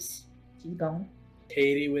leaves. She's gone.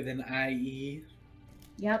 Katie with an IE.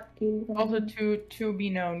 Yep. Katie's gone. Also, to be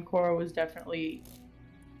known, Cora was definitely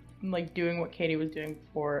like doing what Katie was doing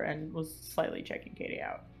before and was slightly checking Katie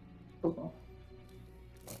out. Cool.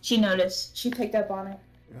 She noticed. She picked up on it.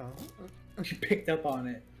 Yeah. She picked up on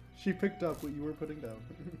it. She picked up what you were putting down.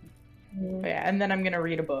 But yeah, and then I'm gonna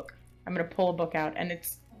read a book. I'm gonna pull a book out, and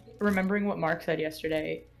it's remembering what Mark said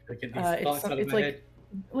yesterday. Look at these thoughts out of it's my like head.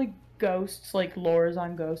 like ghosts, like lores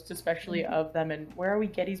on ghosts, especially of them. And where are we?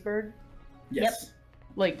 Gettysburg. Yes.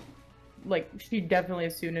 Like she definitely,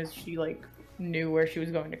 as soon as she like knew where she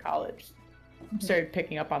was going to college, started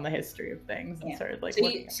picking up on the history of things and Yeah. started like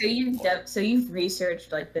So you've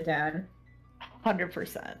researched like the dad.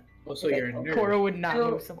 100%. Also, you're a nerd. Cora would not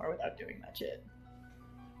So- move somewhere without doing that shit.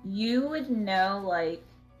 You would know like,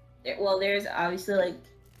 well, there's obviously like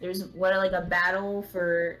there's like a battle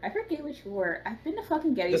for I forget which war. I've been to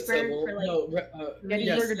fucking The Gettysburg Civil. for like Gettysburg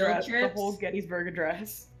Yes. Address, the Trips. whole Gettysburg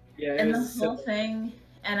Address. Yeah, and it the was whole thing,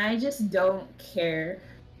 and I just don't care.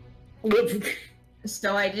 civil.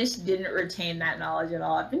 So I just didn't retain that knowledge at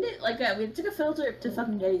all. I've been to, like we took a field trip to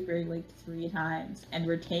fucking Gettysburg like 3 times and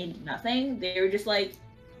retained nothing. They were just like,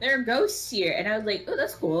 there are ghosts here, and I was like, oh,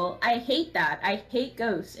 that's cool. I hate that. I hate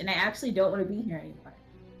ghosts, and I actually don't want to be here anymore.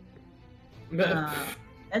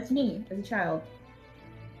 That's me as a child.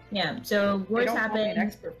 Yeah. So They wars don't call me an happen.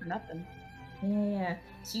 expert for nothing. Yeah.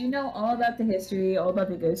 So you know all about the history, all about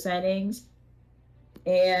the ghost sightings,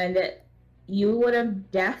 and you would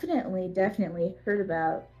have definitely heard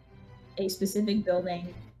about a specific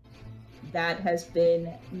building that has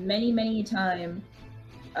been many time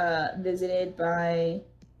visited by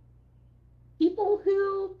people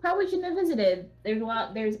who probably shouldn't have visited.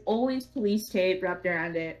 There's always police tape wrapped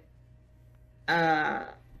around it. A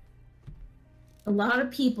lot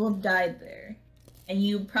of people have died there. And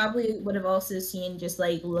you probably would have also seen, just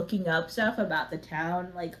like looking up stuff about the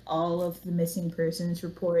town, like all of the missing persons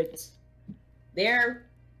reports. They're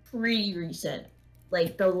pretty recent.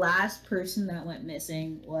 Like the last person that went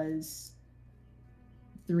missing was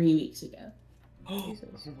 3 weeks ago.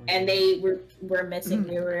 Jesus. And they were missing.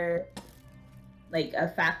 They were like a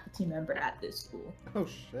faculty member at this school. Oh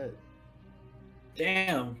shit.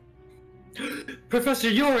 Damn. Professor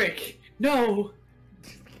Yorick! No!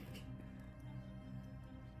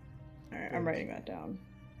 Alright, I'm writing that down.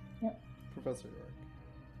 Professor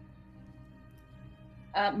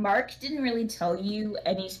York. Mark didn't really tell you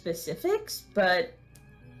any specifics, but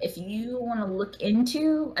if you want to look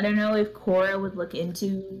into, I don't know if Cora would look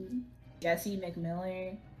into Jesse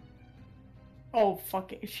McMiller. Oh,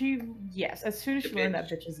 fuck it. Yes, as soon as she learned that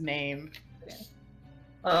bitch's name.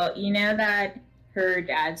 You know that her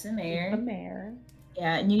dad's the The mayor. mayor.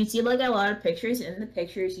 Yeah, and you see like a lot of pictures. In the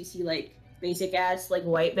pictures, you see like basic ass like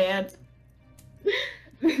white man.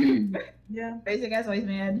 Yeah. Basic ass white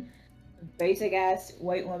man, basic ass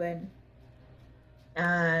white woman.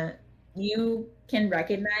 You can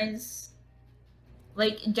recognize,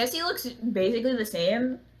 like, Jesse looks basically the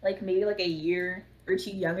same, like maybe like a year or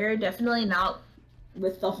two younger. Definitely not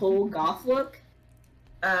with the whole goth look.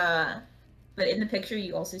 But in the picture,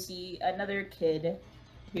 you also see another kid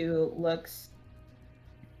who looks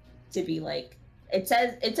to be like, it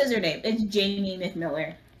says her name. It's Jamie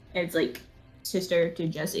McMiller. And it's like sister to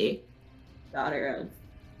Jesse, daughter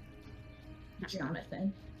of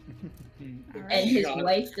Jonathan. Alright. And his Jonathan.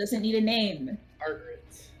 wife doesn't need a name. Margaret.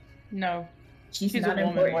 No, She's she's a not woman.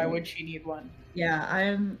 important. Why would she need one?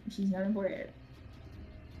 Yeah, she's not important.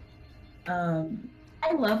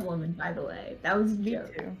 I love women, by the way. That was a Me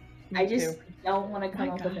joke. too. I Me just too. don't want to come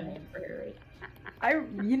My up with a God. name for her right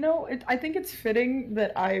I think it's fitting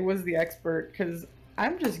that I was the expert because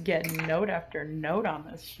I'm just getting note after note on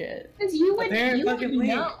this shit. because you would Apparently fucking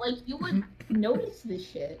leave. know, like you would notice this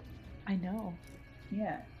shit. I know.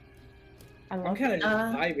 Yeah. I I'm love kind of it.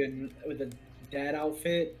 just vibing with the dad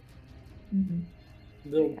outfit,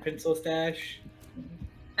 little pencil stash.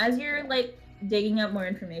 As you're like digging up more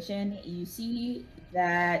information, you see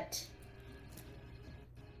that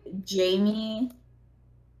Jamie,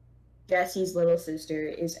 Jesse's little sister,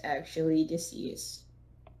 is actually deceased.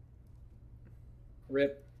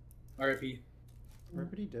 Rip. R.I.P.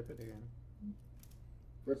 Rippity dippity.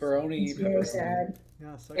 Ripperoni. It's very sad.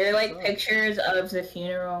 Yeah, sucks There are to like suck. pictures of the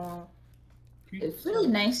funeral. It's really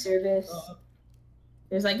nice service.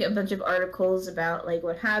 There's like a bunch of articles about like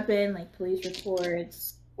what happened, like police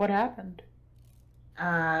reports. What happened?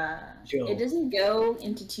 Joe. It doesn't go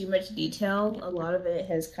into too much detail. A lot of it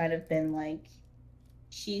has kind of been like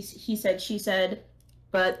he said, she said,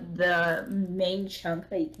 but the main chunk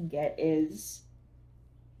that you can get is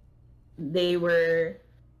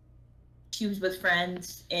she was with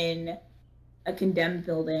friends in a condemned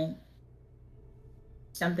building.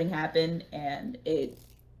 Something happened and it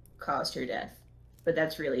caused her death. But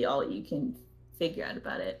that's really all you can figure out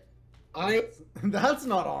about it. That's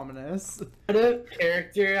not ominous. The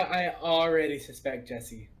character, I already suspect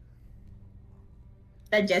Jesse.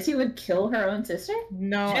 That Jessie would kill her own sister?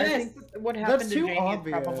 No, I Yes. think what happened to too Jamie is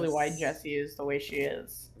probably why obvious. Jessie is the way she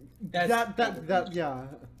is. Yeah.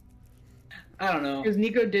 I don't know. Because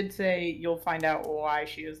Nico did say you'll find out why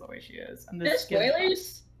she is the way she is. And No this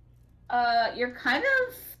spoilers.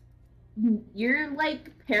 You're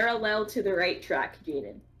like parallel to the right track,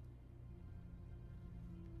 Jaden.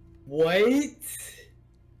 What?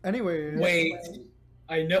 Anyway. Wait.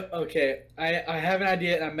 I know. Okay. I have an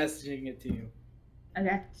idea and I'm messaging it to you.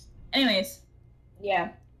 Okay. Anyways,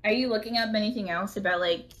 yeah. Are you looking up anything else about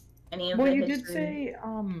like any of Well, the you history?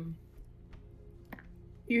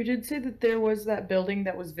 did say that there was that building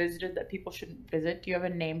that was visited that people shouldn't visit. Do you have a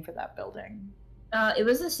name for that building? It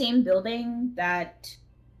was the same building that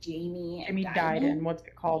Jamie Died in. What's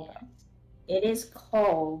it called though? It is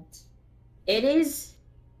called. It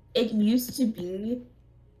used to be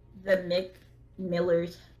the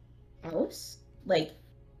McMillers house, like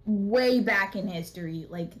way back in history,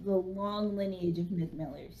 like the long lineage of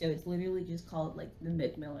McMillers. So it's literally just called like the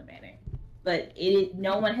McMiller Manor. But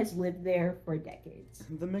no one has lived there for decades.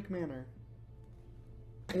 The McManor.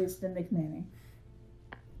 It's the McManor.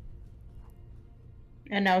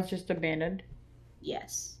 And now it's just abandoned.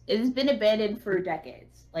 Yes, it's been abandoned for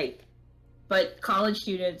decades. But college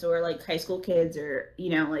students or like high school kids or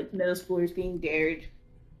like middle schoolers being dared,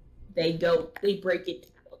 they break into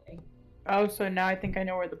the building. Oh, so now I think I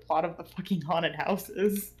know where the plot of the fucking haunted house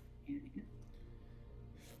is.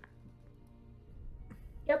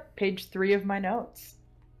 Yep. Page 3 of my notes.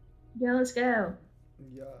 Yeah, let's go.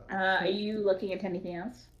 Yeah. Are you looking at anything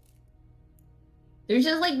else? There's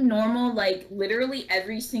just like normal, like literally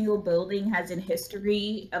every single building has a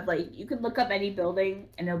history of like you could look up any building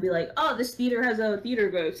and it'll be like, oh, this theater has a theater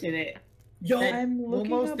ghost in it. Yo, I'm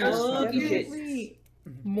looking most up definitely. definitely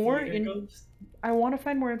more Theater in. ghost. I want to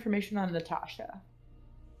find more information on Natasha.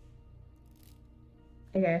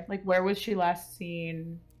 Okay. Like, where was she last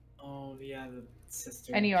seen? Oh yeah, the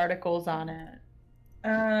sister. Any articles on it?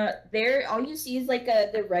 There all you see is like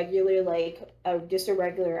the regular just a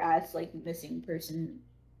regular ass like missing person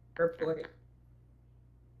report.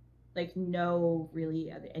 Like no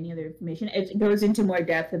really any other information. It goes into more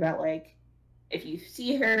depth about like if you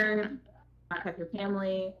see her, contact her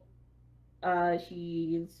family.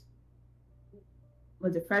 She's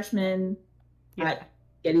was a freshman at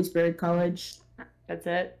Gettysburg College. That's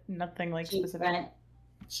it. Nothing like specific.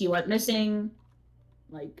 She went missing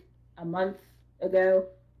like a month ago.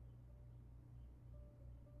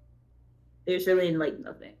 There's really like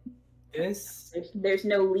nothing. There's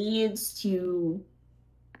no leads to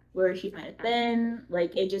where she might have been.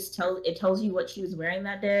 Like it just tells you what she was wearing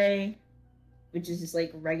that day, which is just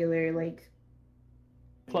like regular like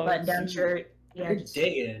button down shirt. Yeah, You're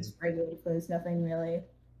digging. Just regular clothes, nothing really.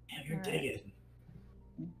 Damn, you're digging.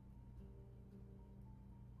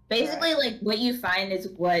 Basically, like what you find is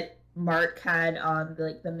what Mark had on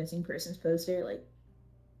the missing persons poster, like,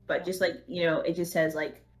 but just like it just says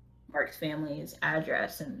like Mark's family's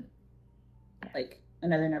address and like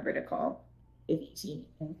another number to call if you see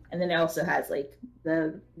anything, and then it also has like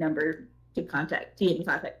the number to get in contact with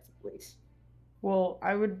the police. Well,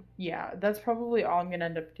 that's probably all I'm gonna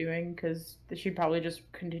end up doing because she'd probably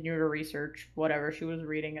just continue to research whatever she was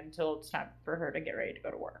reading until it's time for her to get ready to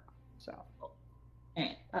go to work. So.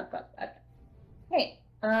 Hey, Hey,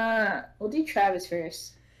 we'll do Travis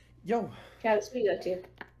first. Yo. Travis, what are you up to?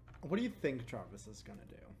 What do you think Travis is gonna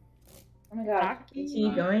do? Oh my god, is he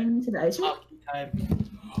going to the ice rink? Hockey time.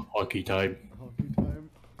 Hockey time. Hockey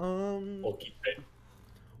time. Hockey time.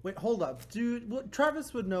 Wait, hold up, dude. Well,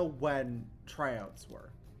 Travis would know when tryouts were.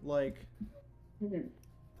 Like,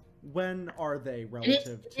 when are they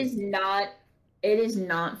relative to? It is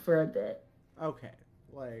not for a bit. Okay,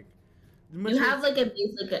 like. You have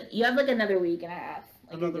you have like another week and a half.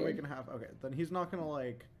 Another week and a half. Okay, then he's not gonna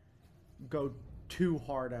like go too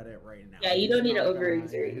hard at it right now. Yeah, you don't need to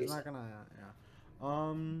overexert. He's not gonna. Yeah.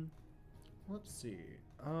 Let's see.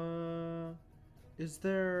 Is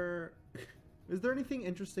there anything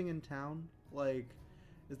interesting in town? Like,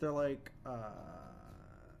 is there like I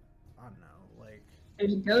don't know, like.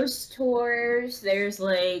 There's ghost tours. There's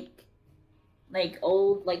like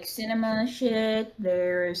old like cinema shit.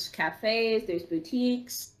 There's cafes. There's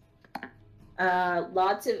boutiques.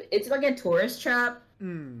 Lots of it's like a tourist trap.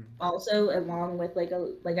 Also, along with like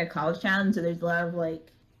a college town, so there's a lot of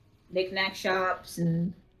like knick-knack shops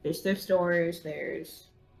and there's thrift stores. There's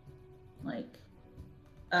like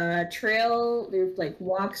trail. There's like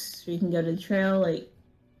walks so you can go to the trail, like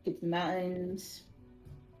get to the mountains.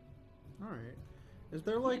 All right. Is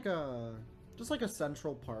there like just like a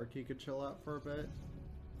central park he could chill at for a bit?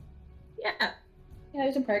 Yeah,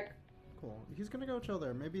 there's a park. Cool. He's gonna go chill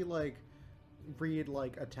there. Maybe like read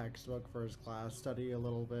like a textbook for his class, study a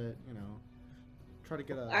little bit. Try to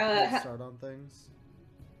get a head start on things.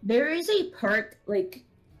 There is a park like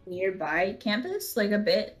nearby campus, like a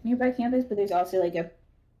bit nearby campus, but there's also like a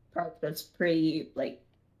park that's pretty like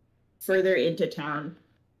further into town.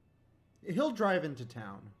 He'll drive into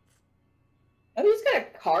town. Oh, he's got a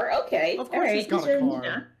car? Okay. Of course he's got a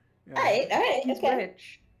car. Yeah. Alright, He's okay.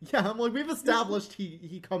 rich. Yeah, I'm like, we've established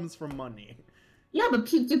he comes from money. Yeah, but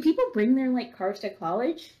do people bring their like cars to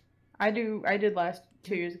college? I did last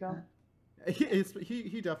 2 years ago.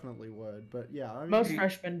 He definitely would, but yeah. I mean, Most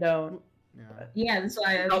freshmen don't. Yeah. Yeah, that's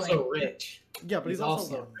why I He's was also like, rich. Yeah, but he's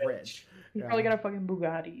also rich. He's probably got a fucking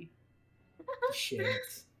Bugatti.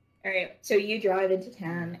 Shit. Alright, so you drive into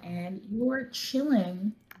town and you're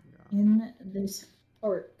chilling in this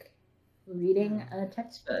park, reading a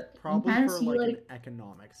textbook. Probably for like an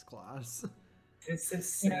economics class. It's the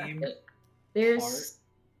same there's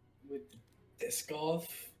part with disc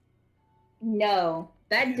golf. No,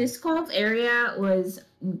 that Yeah. disc golf area was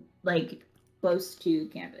like close to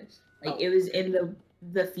campus. Like it was in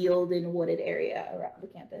the field and wooded area around the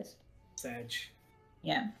campus. Sedge.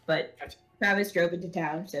 Yeah, but Gotcha. Travis drove into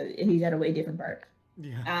town, so he's at a way different park.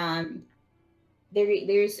 Yeah.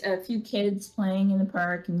 There's a few kids playing in the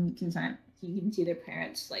park, and you can see their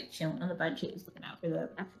parents like chilling on the benches, looking out for them.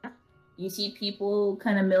 You see people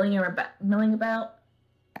kind of milling about.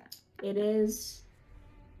 It is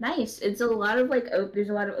nice. It's a lot of like there's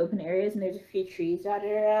a lot of open areas, and there's a few trees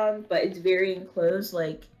dotted around, but it's very enclosed.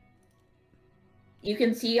 Like you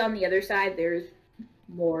can see on the other side, there's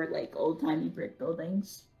more like old-timey brick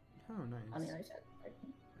buildings. Oh, nice. On the other side.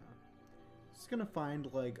 Just gonna find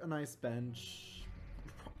like a nice bench,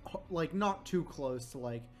 like not too close to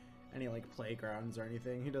like any like playgrounds or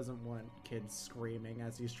anything. He doesn't want kids screaming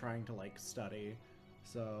as he's trying to like study.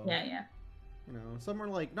 So Yeah. You know, somewhere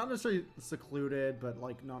like not necessarily secluded, but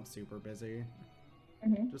like not super busy.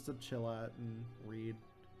 Mhm. Just to chill at and read.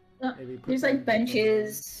 Oh, Maybe put there's some like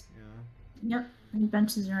benches. Yeah. Yep, and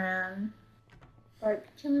benches around. Park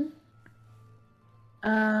chilling.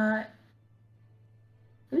 Who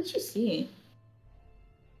did you see?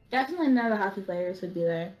 Definitely none of the hockey players would be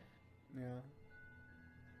there. Yeah.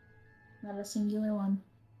 Not a singular one.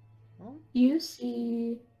 Well, You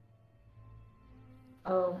see.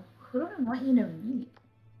 Oh, who do I want you to meet?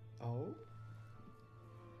 oh.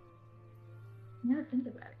 Never think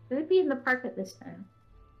about it. Who would be in the park at this time?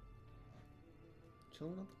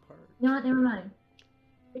 Chilling at the park. You know what? Never mind.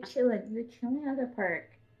 You're chilling. You're chilling at the park.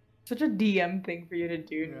 Such a DM thing for you to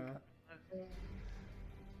do. Yeah.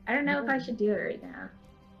 I don't know if I should do it right now.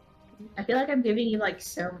 I feel like I'm giving you like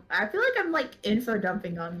I feel like I'm like info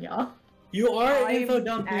dumping on y'all. You are I'm info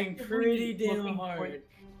dumping actively pretty damn looking for- hard.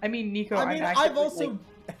 I mean, Nico, I mean, I'm I've actively, also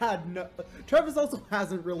like, had no. Travis also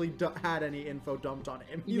hasn't really had any info dumped on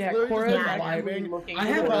him. He's yeah, literally Cora's just Yeah, actively vibing. looking I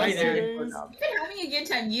for have the right best there. info dump. You've been having a good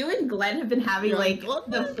time. You and Glenn have been having Yeah, like Glenn-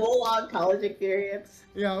 the full on college experience.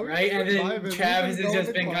 Yeah, we're Right, just and then vibing. We've Travis been has going just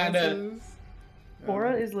to been kinda- classes.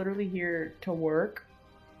 Cora is literally here to work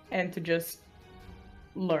and to just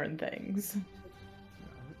learn things.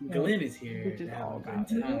 Glenn is here Which is to have all a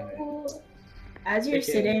good about time. As you're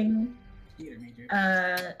Okay. sitting, Theater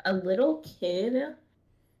major. a little kid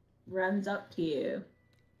runs up to you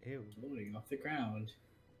Ew. Floating off the ground.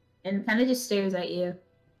 and kind of just stares at you,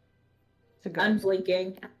 It's a good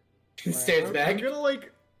unblinking. Stares I'm back. gonna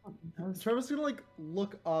like. Travis is gonna like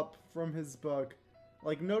look up from his book,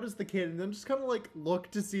 like notice the kid, and then just kind of like look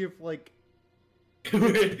to see if like. It's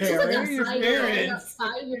Where like are a your 5-year-old, parents? a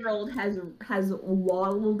 5-year-old has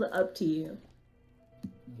waddled up to you.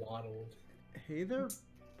 Waddled. Hey there.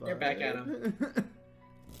 They're back at him.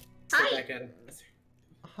 Stare Hi. back at him.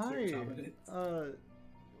 Hi. Confidence.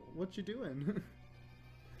 What you doing?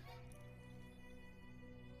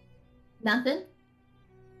 Nothing.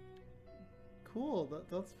 Cool.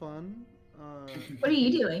 That's fun. What are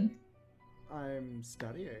you doing? I'm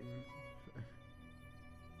studying. Yeah.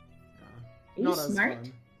 Are you Not smart? as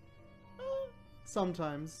fun.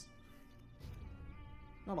 Sometimes.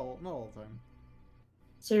 Not all the time.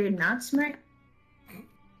 So you're not smart?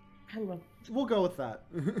 Hello. We'll go with that.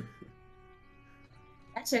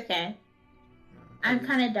 That's okay. Yeah, I'm at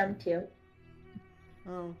kind of dumb too.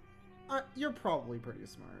 least- Oh, you're probably pretty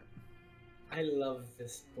smart. I love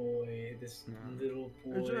this boy. This Yeah. little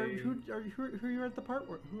Who boy. are you at the park?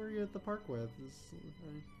 Who are you at the park with?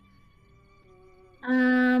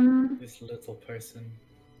 This little person.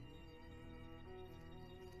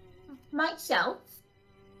 Myself.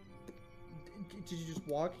 Did you just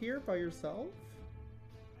walk here by yourself?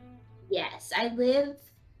 Yes, I live.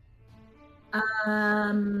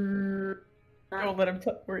 Don't let him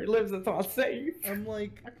tell where he lives. That's all safe. I'm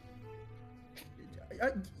like,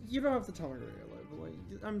 you don't have to tell me where you live.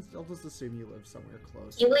 Like, I'll just assume you live somewhere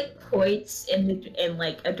close. He like points in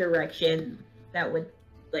like a direction that would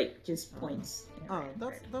like just points. in a Oh, random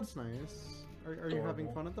direction. that's nice. Are you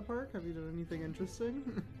having fun at the park? Have you done anything interesting?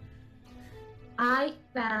 I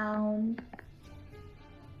found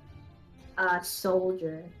a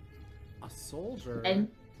soldier, A soldier. and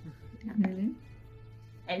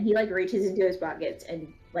and he like reaches into his pockets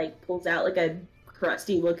and like pulls out like a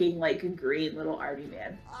crusty looking like green little arty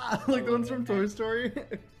man. Like the ones from Toy Story.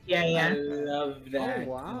 Yeah, I yeah. love that. Oh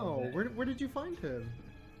wow! Love that. Where did you find him?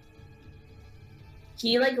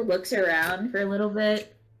 He like looks around for a little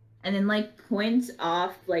bit, and then like points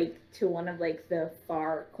off like to one of like the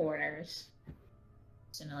far corners.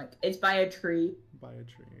 So like it's by a tree, By a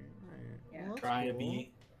tree. Right. Yeah. Well, that's Trying to cool.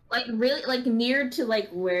 be. like really like near to like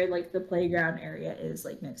where like the playground area is,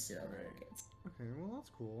 like next to the little Right. kids. Okay, well that's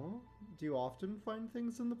cool. Do you often find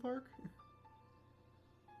things in the park?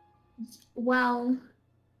 Well,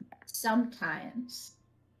 sometimes.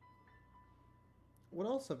 What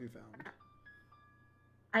else have you found?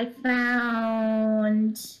 I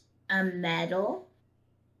found a medal.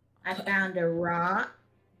 I found a rock.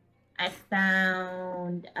 I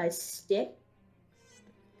found a stick.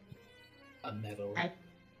 A medal. I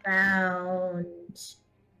found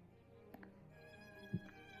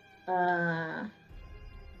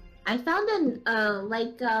I found an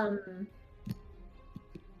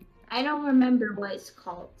I don't remember what it's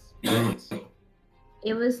called.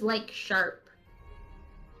 It was like sharp.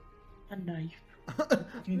 A knife.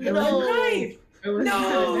 It no! was knife! It was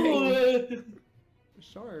No!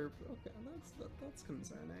 Sharp. Okay, that's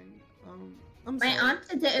concerning. I'm My sorry. aunt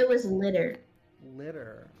said that it was litter.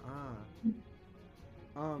 Litter.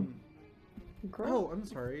 Girl. Oh, I'm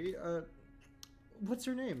sorry. What's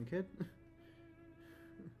your name, kid?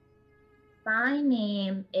 My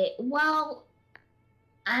name is, well,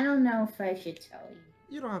 I don't know if I should tell you.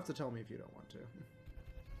 You don't have to tell me if you don't want to.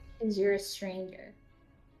 Because you're a stranger.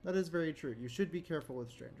 That is very true. You should be careful with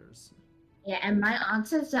strangers. Yeah, and my aunt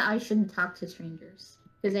says that I shouldn't talk to strangers.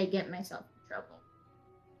 Because I get myself in trouble.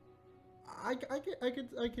 I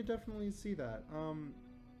could definitely see that.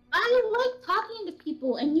 I like talking to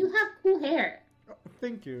people, and you have cool hair.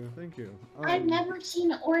 Thank you. I've never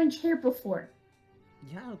seen orange hair before.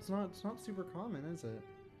 Yeah, it's not super common, is it?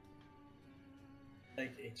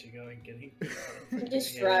 Like Ichigo and getting. He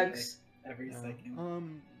just shrugs. Every second.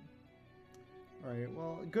 Alright,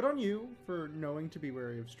 well, good on you for knowing to be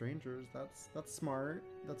wary of strangers. That's smart.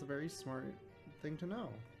 That's a very smart thing to know.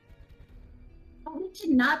 Oh, we should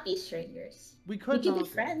not be strangers. We could be not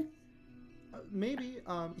friends. Maybe.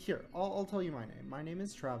 Here, I'll tell you my name. My name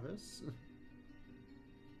is Travis.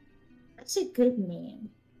 That's a good name.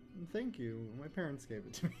 Thank you. My parents gave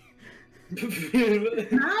it to me.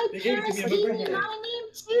 My parents gave me my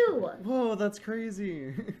name too. Whoa, that's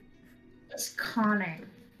crazy. It's Connor.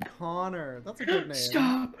 Connor. That's a good name.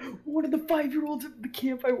 Stop! One of the 5-year-olds at the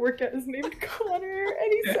camp I work at is named Connor,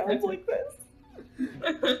 and he sounds like this.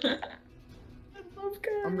 I love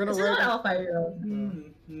Connor. I'm gonna It's write. not all 5-year-olds.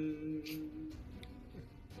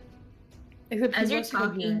 Except As he you're loves to go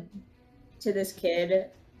talking here. to this kid,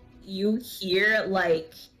 you hear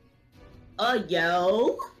like a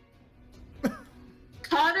yell.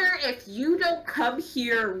 Connor, if you don't come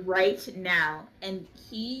here right now, and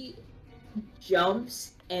he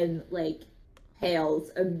jumps and like hails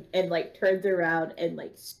and like turns around and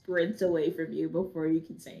like sprints away from you before you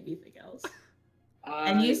can say anything else.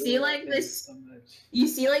 And you see like this, so much. you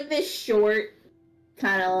see like this short,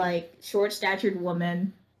 kind of like short-statured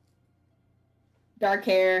woman, dark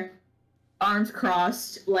hair, arms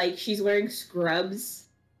crossed, like she's wearing scrubs.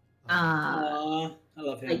 Aw, I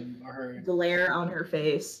love him like, or her. Glare on her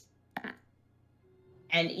face,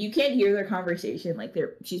 and you can't hear their conversation. Like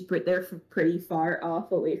they're pretty far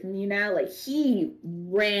off away from you now. Like he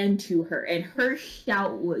ran to her, and her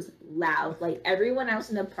shout was loud. Like everyone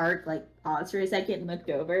else in the park like paused for a second and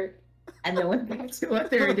looked over, and then went back to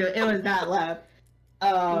what they were doing. It was that loud.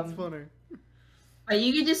 That's funny. But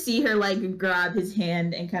you could just see her like grab his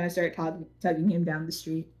hand and kind of start tugging him down the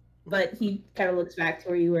street. But he kind of looks back to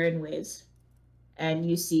where you were and waves. And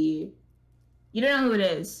you don't know who it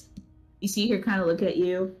is. You see her kind of look at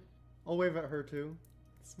you. I'll wave at her too.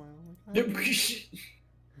 Smile like hi. She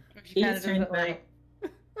She kinda just does turns it like,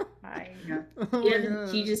 back. hi. Oh my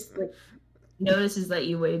God. She just like notices that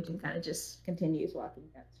you waved and kind of just continues walking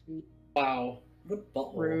down the street. Wow. What a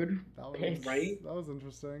butthole. Rude. That was Piss. Right? That was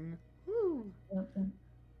interesting. Woo.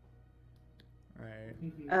 Right.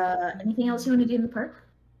 Anything else you want to do in the park?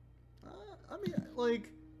 I mean, like,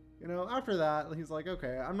 you know, after that, he's like,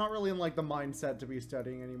 okay, I'm not really in like the mindset to be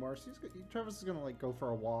studying anymore. So Travis is gonna like go for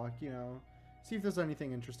a walk, you know, see if there's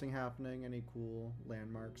anything interesting happening, any cool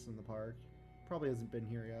landmarks in the park. Probably hasn't been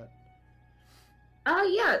here yet. Oh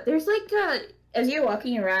yeah, there's like as you're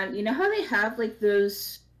walking around, you know how they have like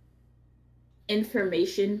those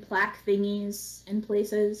information plaque thingies in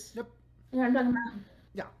places? Yep. You know what I'm talking about?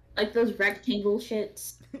 Yeah. Like those rectangle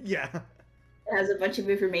shits. Yeah. It has a bunch of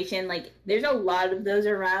information. Like there's a lot of those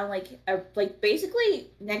around. Like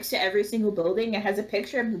basically next to every single building, it has a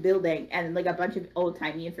picture of the building and like a bunch of old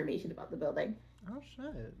timey information about the building. Oh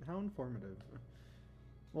shit! How informative.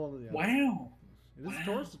 Well, yeah. Wow. It is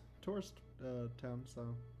Wow. a tourist town,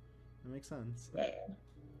 so it makes sense.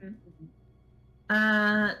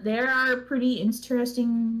 There are pretty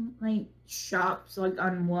interesting like shops like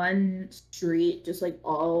on one street, just like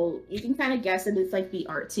all you can kind of guess that it's like the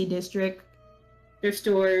artsy district. There's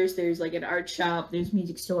stores, there's like an art shop, there's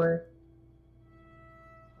music store.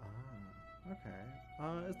 Ah,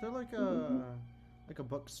 okay. Is there like a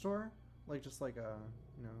bookstore, like just like a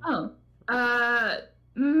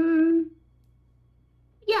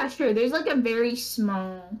Yeah, sure. There's like a very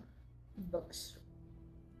small bookstore.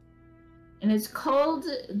 And it's called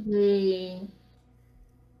the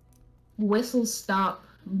Whistle Stop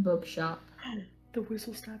Bookshop. The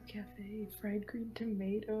Whistle Stop Cafe, fried green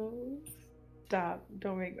tomatoes. Stop!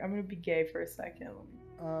 Don't make. I'm gonna be gay for a second.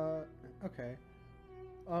 Okay.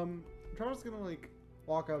 Travis is gonna like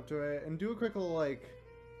walk up to it and do a quick little like,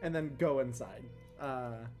 and then go inside.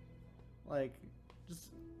 Like,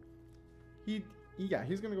 just he's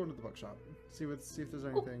gonna go into the bookshop. See if there's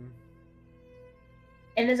anything.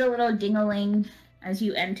 And there's a little ding-a-ling as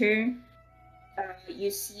you enter. You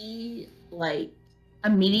see, like,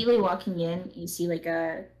 immediately walking in, you see like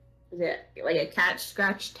a cat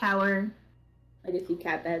scratch tower, like a few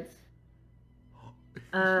cat beds.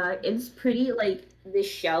 It's pretty like the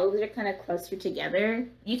shelves are kind of clustered together.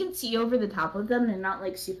 You can see over the top of them. They're not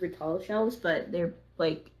like super tall shelves, but they're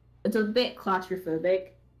like it's a bit claustrophobic.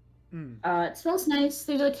 It smells nice.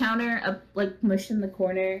 There's a counter up like mushed in the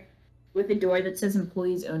corner with a door that says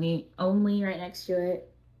employees only right next to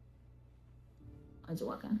it. As you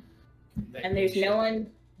walk in. And there's no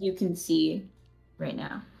one you can see right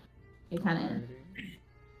now. You kind of.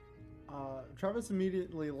 Travis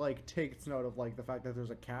immediately like takes note of like the fact that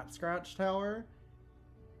there's a cat scratch tower,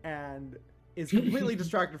 and is completely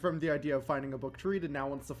distracted from the idea of finding a book to read, and now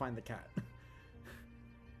wants to find the cat.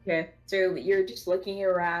 Okay, so you're just looking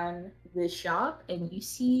around the shop, and you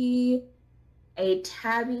see a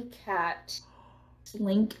tabby cat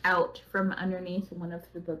slink out from underneath one of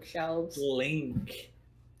the bookshelves. Link.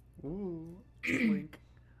 Ooh, slink.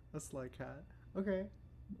 A sly cat. Okay.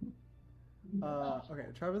 Okay,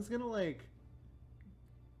 Travis is gonna like,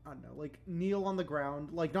 I don't know, like kneel on the ground,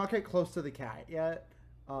 like not get close to the cat yet.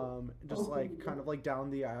 Just like kind of like down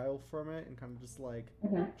the aisle from it, and kind of just like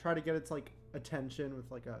try to get its like attention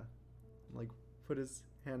with like put his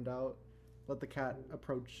hand out, let the cat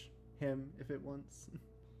approach him if it wants.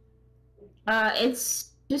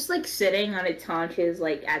 It's just like sitting on its haunches,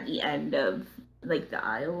 like at the end of like the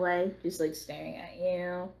aisleway, just like staring at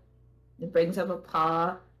you. It brings up a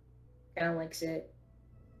paw, kind of licks it,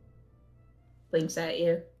 blinks at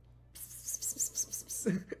you.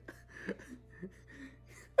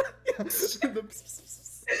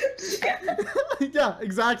 Yeah,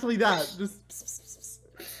 exactly that. Just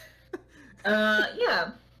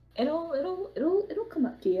yeah. It'll come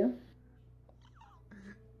up to you.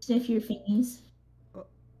 Sniff your fingies.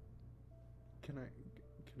 Can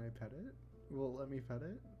I pet it? Will it let me pet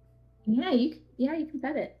it? Yeah, you can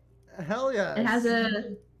pet it. Hell yeah. It has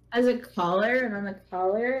a collar, and on the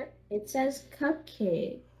collar it says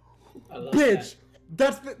Cupcake. Bitch!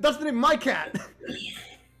 That's the name of my cat!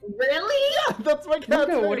 Really? Yeah, that's my cat's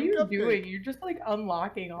Luca, name, what are you Cupcake. doing? You're just like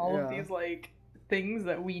unlocking all of these like things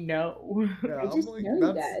that we know. Yeah, I just like, know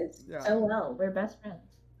you guys yeah. so well. We're best friends.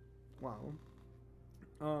 Wow.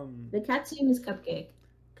 The cat's name is Cupcake.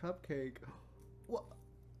 Cupcake. What?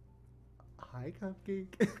 Hi,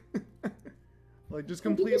 Cupcake. Like just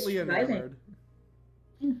completely enamored.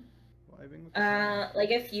 Vibing with the cat. Like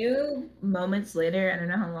a few moments later, I don't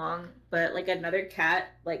know how long, but like another cat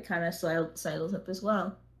like kind of sidles up as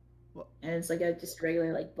well. What? And it's like a just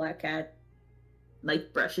regular like black cat,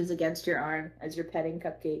 like brushes against your arm as you're petting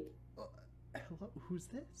Cupcake. Hello, who's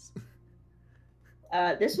this?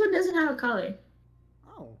 This one doesn't have a collar.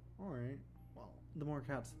 Oh, alright. Well, the more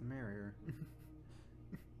cats, the merrier.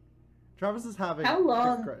 Travis is having... How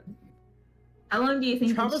long do you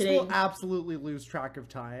think Travis today... will absolutely lose track of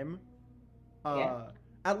time.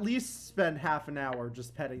 At least spend half an hour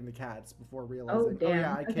just petting the cats before realizing, oh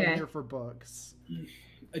yeah, I came here for books.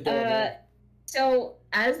 So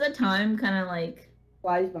as the time kind of like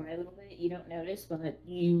flies by a little bit, you don't notice, but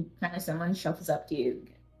someone shuffles up to you.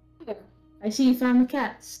 I see you found the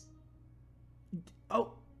cats.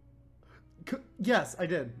 Oh, yes, I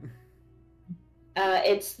did.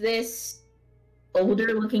 It's this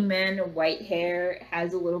older looking man, white hair,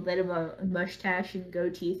 has a little bit of a mustache and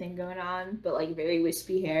goatee thing going on, but like very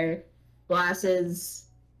wispy hair, glasses,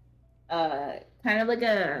 kind of like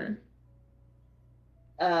a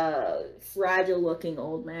fragile looking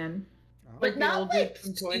old man. Oh. But the not old like dude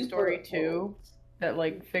from Toy super Story 2 old. that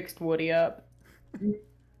like fixed Woody up.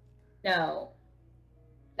 No.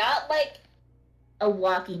 Not like a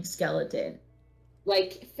walking skeleton.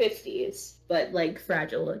 Like 50s, but like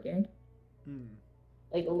fragile looking.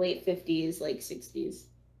 Like late 50s, like 60s.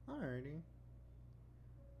 Alrighty.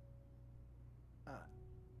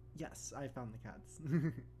 Yes, I found the cats.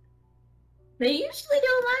 They usually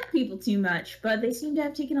don't like people too much, but they seem to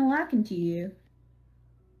have taken a liking to you.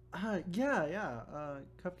 Yeah.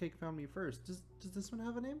 Cupcake found me first. Does this one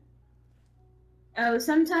have a name? Oh,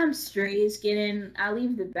 sometimes strays get in. I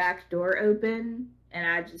leave the back door open, and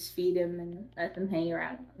I just feed them and let them hang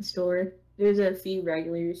around the store. There's a few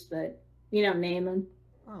regulars, but we don't name them.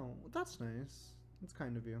 Oh, that's nice. That's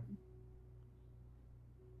kind of you.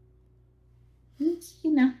 It's,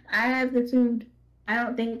 I have the food. I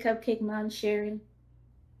don't think Cupcake minds sharing.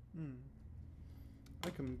 I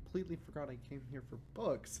completely forgot I came here for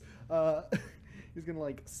books. He's gonna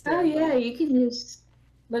like stand Oh yeah, up. you can just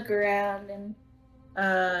look around and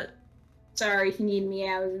sorry if you need me,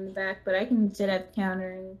 I was in the back, but I can sit at the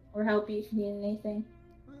counter or help you if you need anything.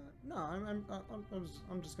 No, I'm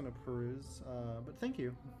just gonna peruse. But thank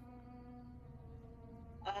you.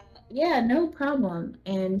 Yeah, no problem.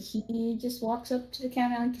 And he just walks up to the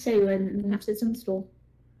counter like you said he would and sits on the stool.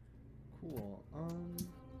 Cool.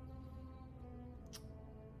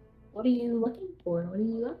 what are you looking for? What are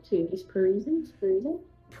you up to? Just perusing? Just perusing?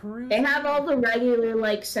 Perusing. They have all the regular,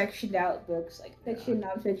 like, sectioned out books, like fiction,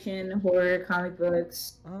 nonfiction, horror, comic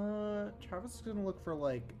books. Travis is gonna look for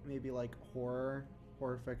like maybe like horror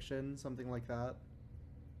fiction, something like that.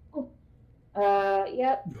 Cool.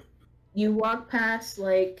 Yep. You walk past,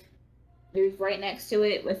 like, there's right next to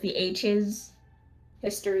it with the H's,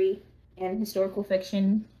 history and historical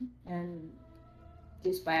fiction and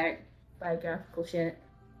just biographical shit.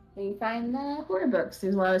 And you find horror books.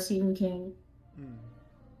 There's a lot of Stephen King,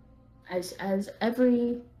 as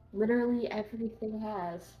literally everything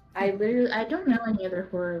has. I don't know any other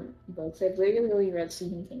horror books. I've literally only read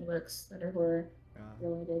Stephen King books that are horror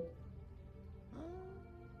related.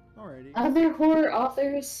 Alrighty. Other horror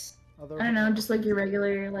authors. I don't know, just like your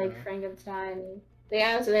regular, like, Frankenstein. They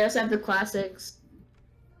also have the classics.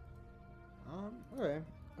 Okay.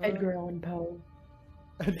 Edgar Allan Poe.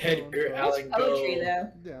 Edgar Allan Poe. Poetry,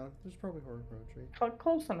 though. Yeah, there's probably horror poetry.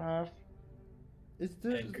 Close enough. Is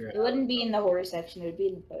there? It wouldn't be in the horror section. It would be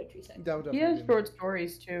in the poetry section. That would He definitely has be- short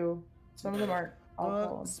stories too. Some of them aren't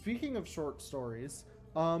awful. Speaking of short stories,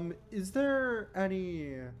 is there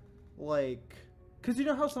any, like, because you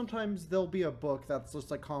know how sometimes there'll be a book that's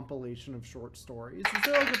just a compilation of short stories? Is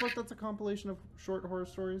there like a book that's a compilation of short horror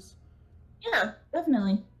stories? Yeah,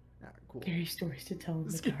 definitely. Yeah, cool. Scary stories to tell in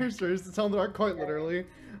the Scary dark. stories to tell in the dark, quite literally.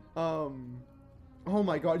 Oh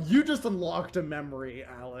my god, you just unlocked a memory,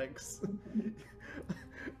 Alex.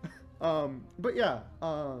 But yeah,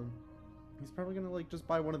 he's probably gonna like just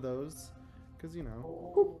buy one of those, cause you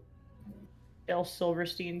know. Bill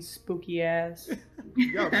Silverstein's spooky ass.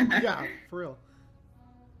 yeah, for real.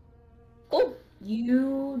 Cool.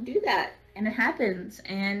 You do that, and it happens,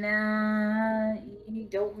 and you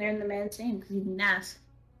don't learn the man's name because you didn't ask.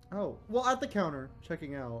 Oh, well, at the counter,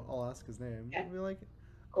 checking out, I'll ask his name. Yeah. I'll be like,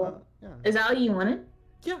 Cool. yeah. Is that all you wanted?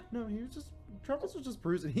 Yeah, no, Travis was just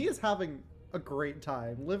perusing. He is having a great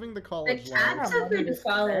time, living the The college cats life. have been Understand.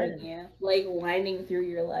 following you, like winding through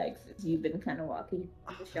your legs as you've been kind of walking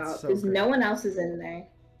to the shop so because great. no one else is in there.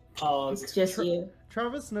 Pause. It's just you.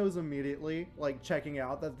 Travis knows immediately, like, checking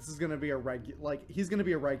out that this is gonna be he's gonna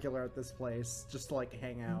be a regular at this place, just to, like,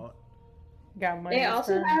 hang out. Got money. They to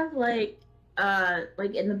also spend. have like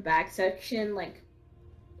in the back section, like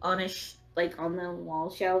on on the wall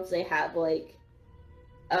shelves, they have like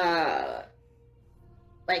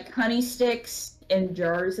honey sticks and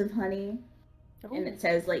jars of honey, and it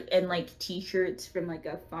says like T-shirts from like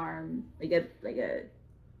a farm, like a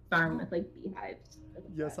farm with like beehives.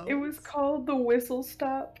 Yes, It was called the Whistle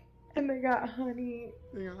Stop, and they got honey.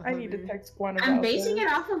 I need to text Gwen about I'm basing this.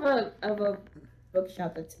 it off of a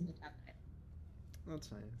bookshop that's in the town.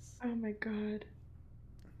 That's nice. Oh my god.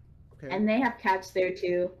 Okay. And they have cats there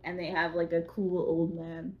too, and they have like a cool old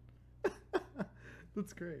man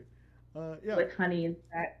That's great. Yeah. with honey and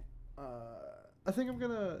that. I think I'm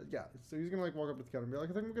gonna, so he's gonna, like, walk up to the counter and be like,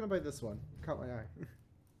 I think I'm gonna buy this one. Caught my eye.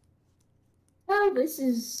 Oh, this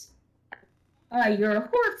is. You're a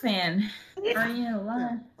horror fan, are you?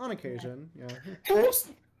 Yeah, on occasion, yeah.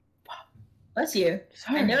 Bless you.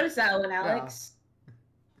 Sorry. I noticed that one, Alex.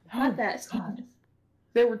 Oh, Not that God. sneeze.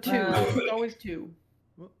 There were two. Uh, There's always two.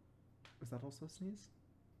 Was that also a sneeze?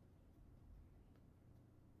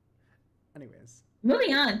 Anyways.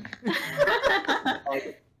 Moving on.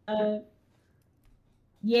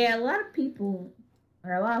 Yeah, a lot of people,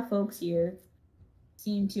 or a lot of folks here,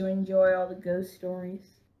 seem to enjoy all the ghost stories.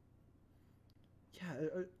 Yeah,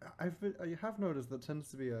 I have noticed that tends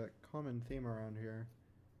to be a common theme around here.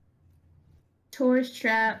 Tourist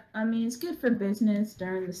trap. I mean, it's good for business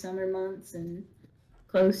during the summer months and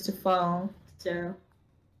close to fall. So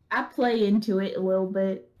I play into it a little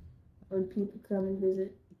bit when people come and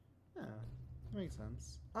visit. Yeah, makes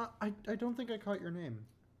sense. I don't think I caught your name.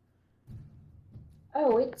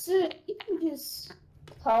 Oh, it's you can just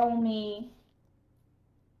call me.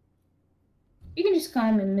 You can just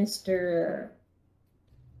call me Mr.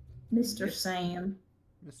 Sam.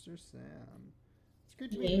 Mr. Sam. It's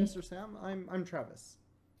great to meet you, Yeah. Mr. Sam. I'm Travis.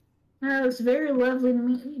 Oh, it's very lovely to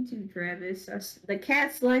meet you too, Travis. The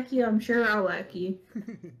cats like you. I'm sure I'll like you.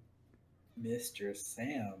 Mr.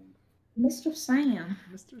 Sam. Mr. Sam.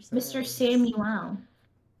 Mr. Sam. Mr. Samuel.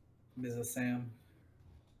 Mrs. Sam.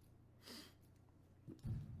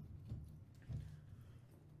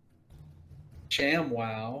 Sham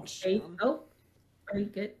wow. Are you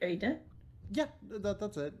good? Are you done? Yeah,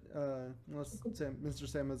 that's it. Unless Mr.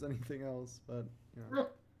 Sam has anything else, but you know.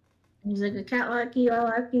 He's like, a cat like you, I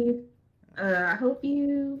like you. I hope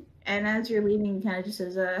you. And as you're leaving, he kind of just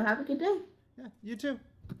says, have a good day. Yeah, you too.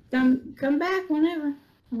 Come back whenever.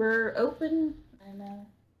 We're open. And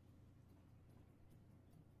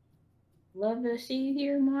love to see you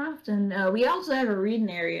here more often. We also have a reading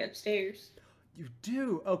area upstairs. You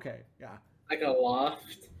do? Okay, yeah. Like a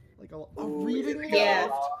loft. Like a Ooh, reading like Yeah.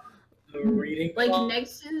 a reading Like loft.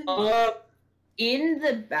 next to Uh, in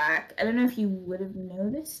the back. I don't know if you would have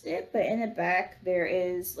noticed it, but in the back there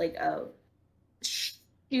is like a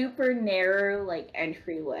super narrow like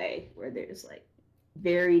entryway where there's like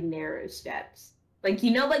very narrow steps. Like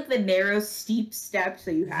like the narrow steep steps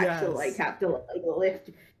that you have to Yes. lift.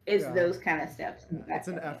 It's Yeah. those kind of steps. In the back It's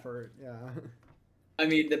an of it. effort, yeah. I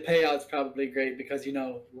mean, the payout's probably great because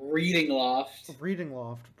reading loft. Reading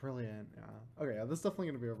loft, brilliant, yeah. Okay, yeah, this is definitely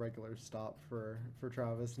gonna be a regular stop for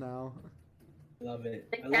Travis now. Love it.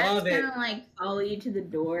 The I cats love it. kind of like follow you to the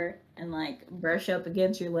door and like brush up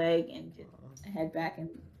against your leg and just head back and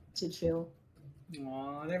to chill.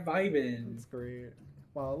 Aw, they're vibing. That's great.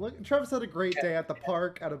 Wow, look, Travis had a great day at the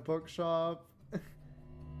park, at a bookshop.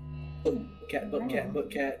 Book cat, book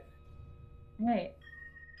cat. Right.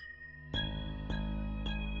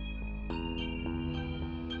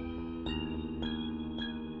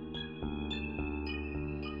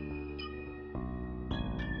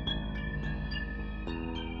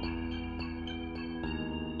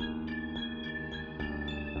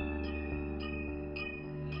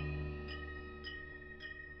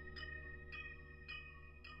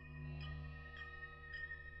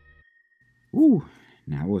 Ooh,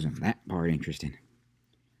 now wasn't that part interesting?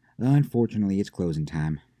 Unfortunately, it's closing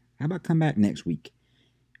time. How about come back next week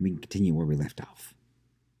and we can continue where we left off?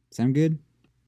 Sound good?